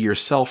and see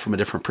yourself from a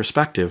different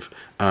perspective.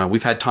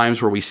 We've had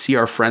times where we see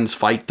our friends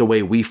fight the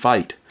way we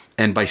fight.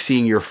 And by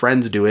seeing your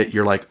friends do it,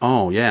 you're like,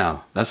 oh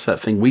yeah, that's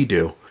that thing we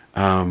do.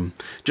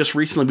 Just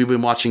recently we've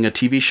been watching a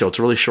TV show. It's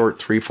a really short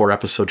 3-4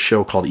 episode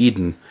show called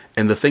Eden.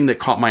 And the thing that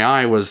caught my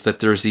eye was that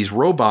there's these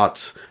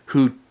robots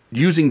who,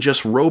 using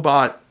just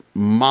robot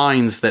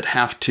minds that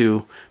have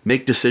to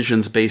make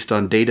decisions based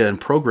on data and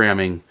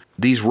programming,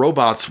 these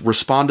robots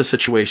respond to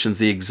situations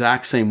the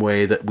exact same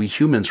way that we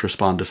humans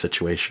respond to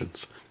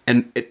situations.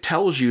 And it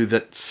tells you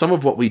that some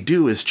of what we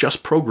do is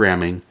just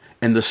programming,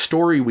 and the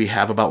story we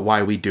have about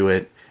why we do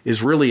it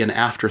is really an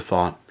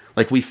afterthought.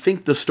 Like, we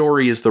think the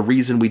story is the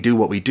reason we do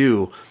what we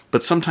do,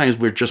 but sometimes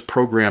we're just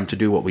programmed to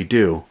do what we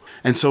do.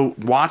 And so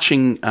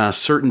watching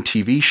certain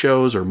TV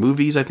shows or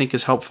movies, I think,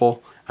 is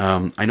helpful.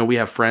 I know we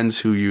have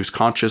friends who use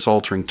conscious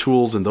altering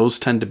tools, and those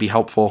tend to be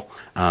helpful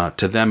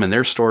to them and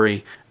their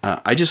story.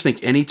 I just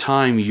think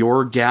anytime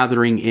you're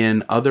gathering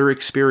in other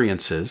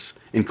experiences,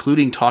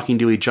 including talking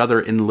to each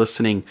other and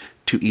listening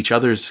to each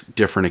other's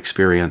different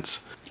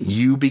experience,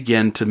 you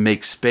begin to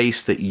make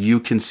space that you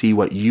can see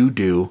what you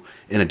do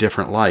in a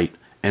different light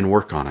and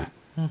work on it.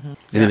 Mm-hmm.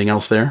 Anything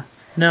else there?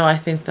 No, I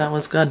think that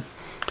was good.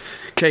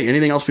 Okay,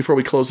 anything else before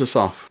we close this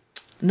off?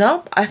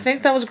 No, I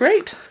think that was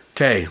great.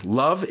 Okay,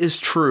 love is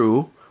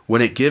true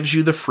when it gives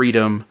you the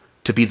freedom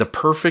to be the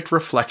perfect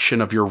reflection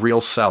of your real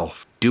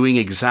self, doing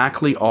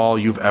exactly all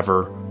you've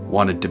ever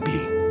wanted to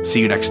be. See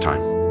you next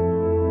time.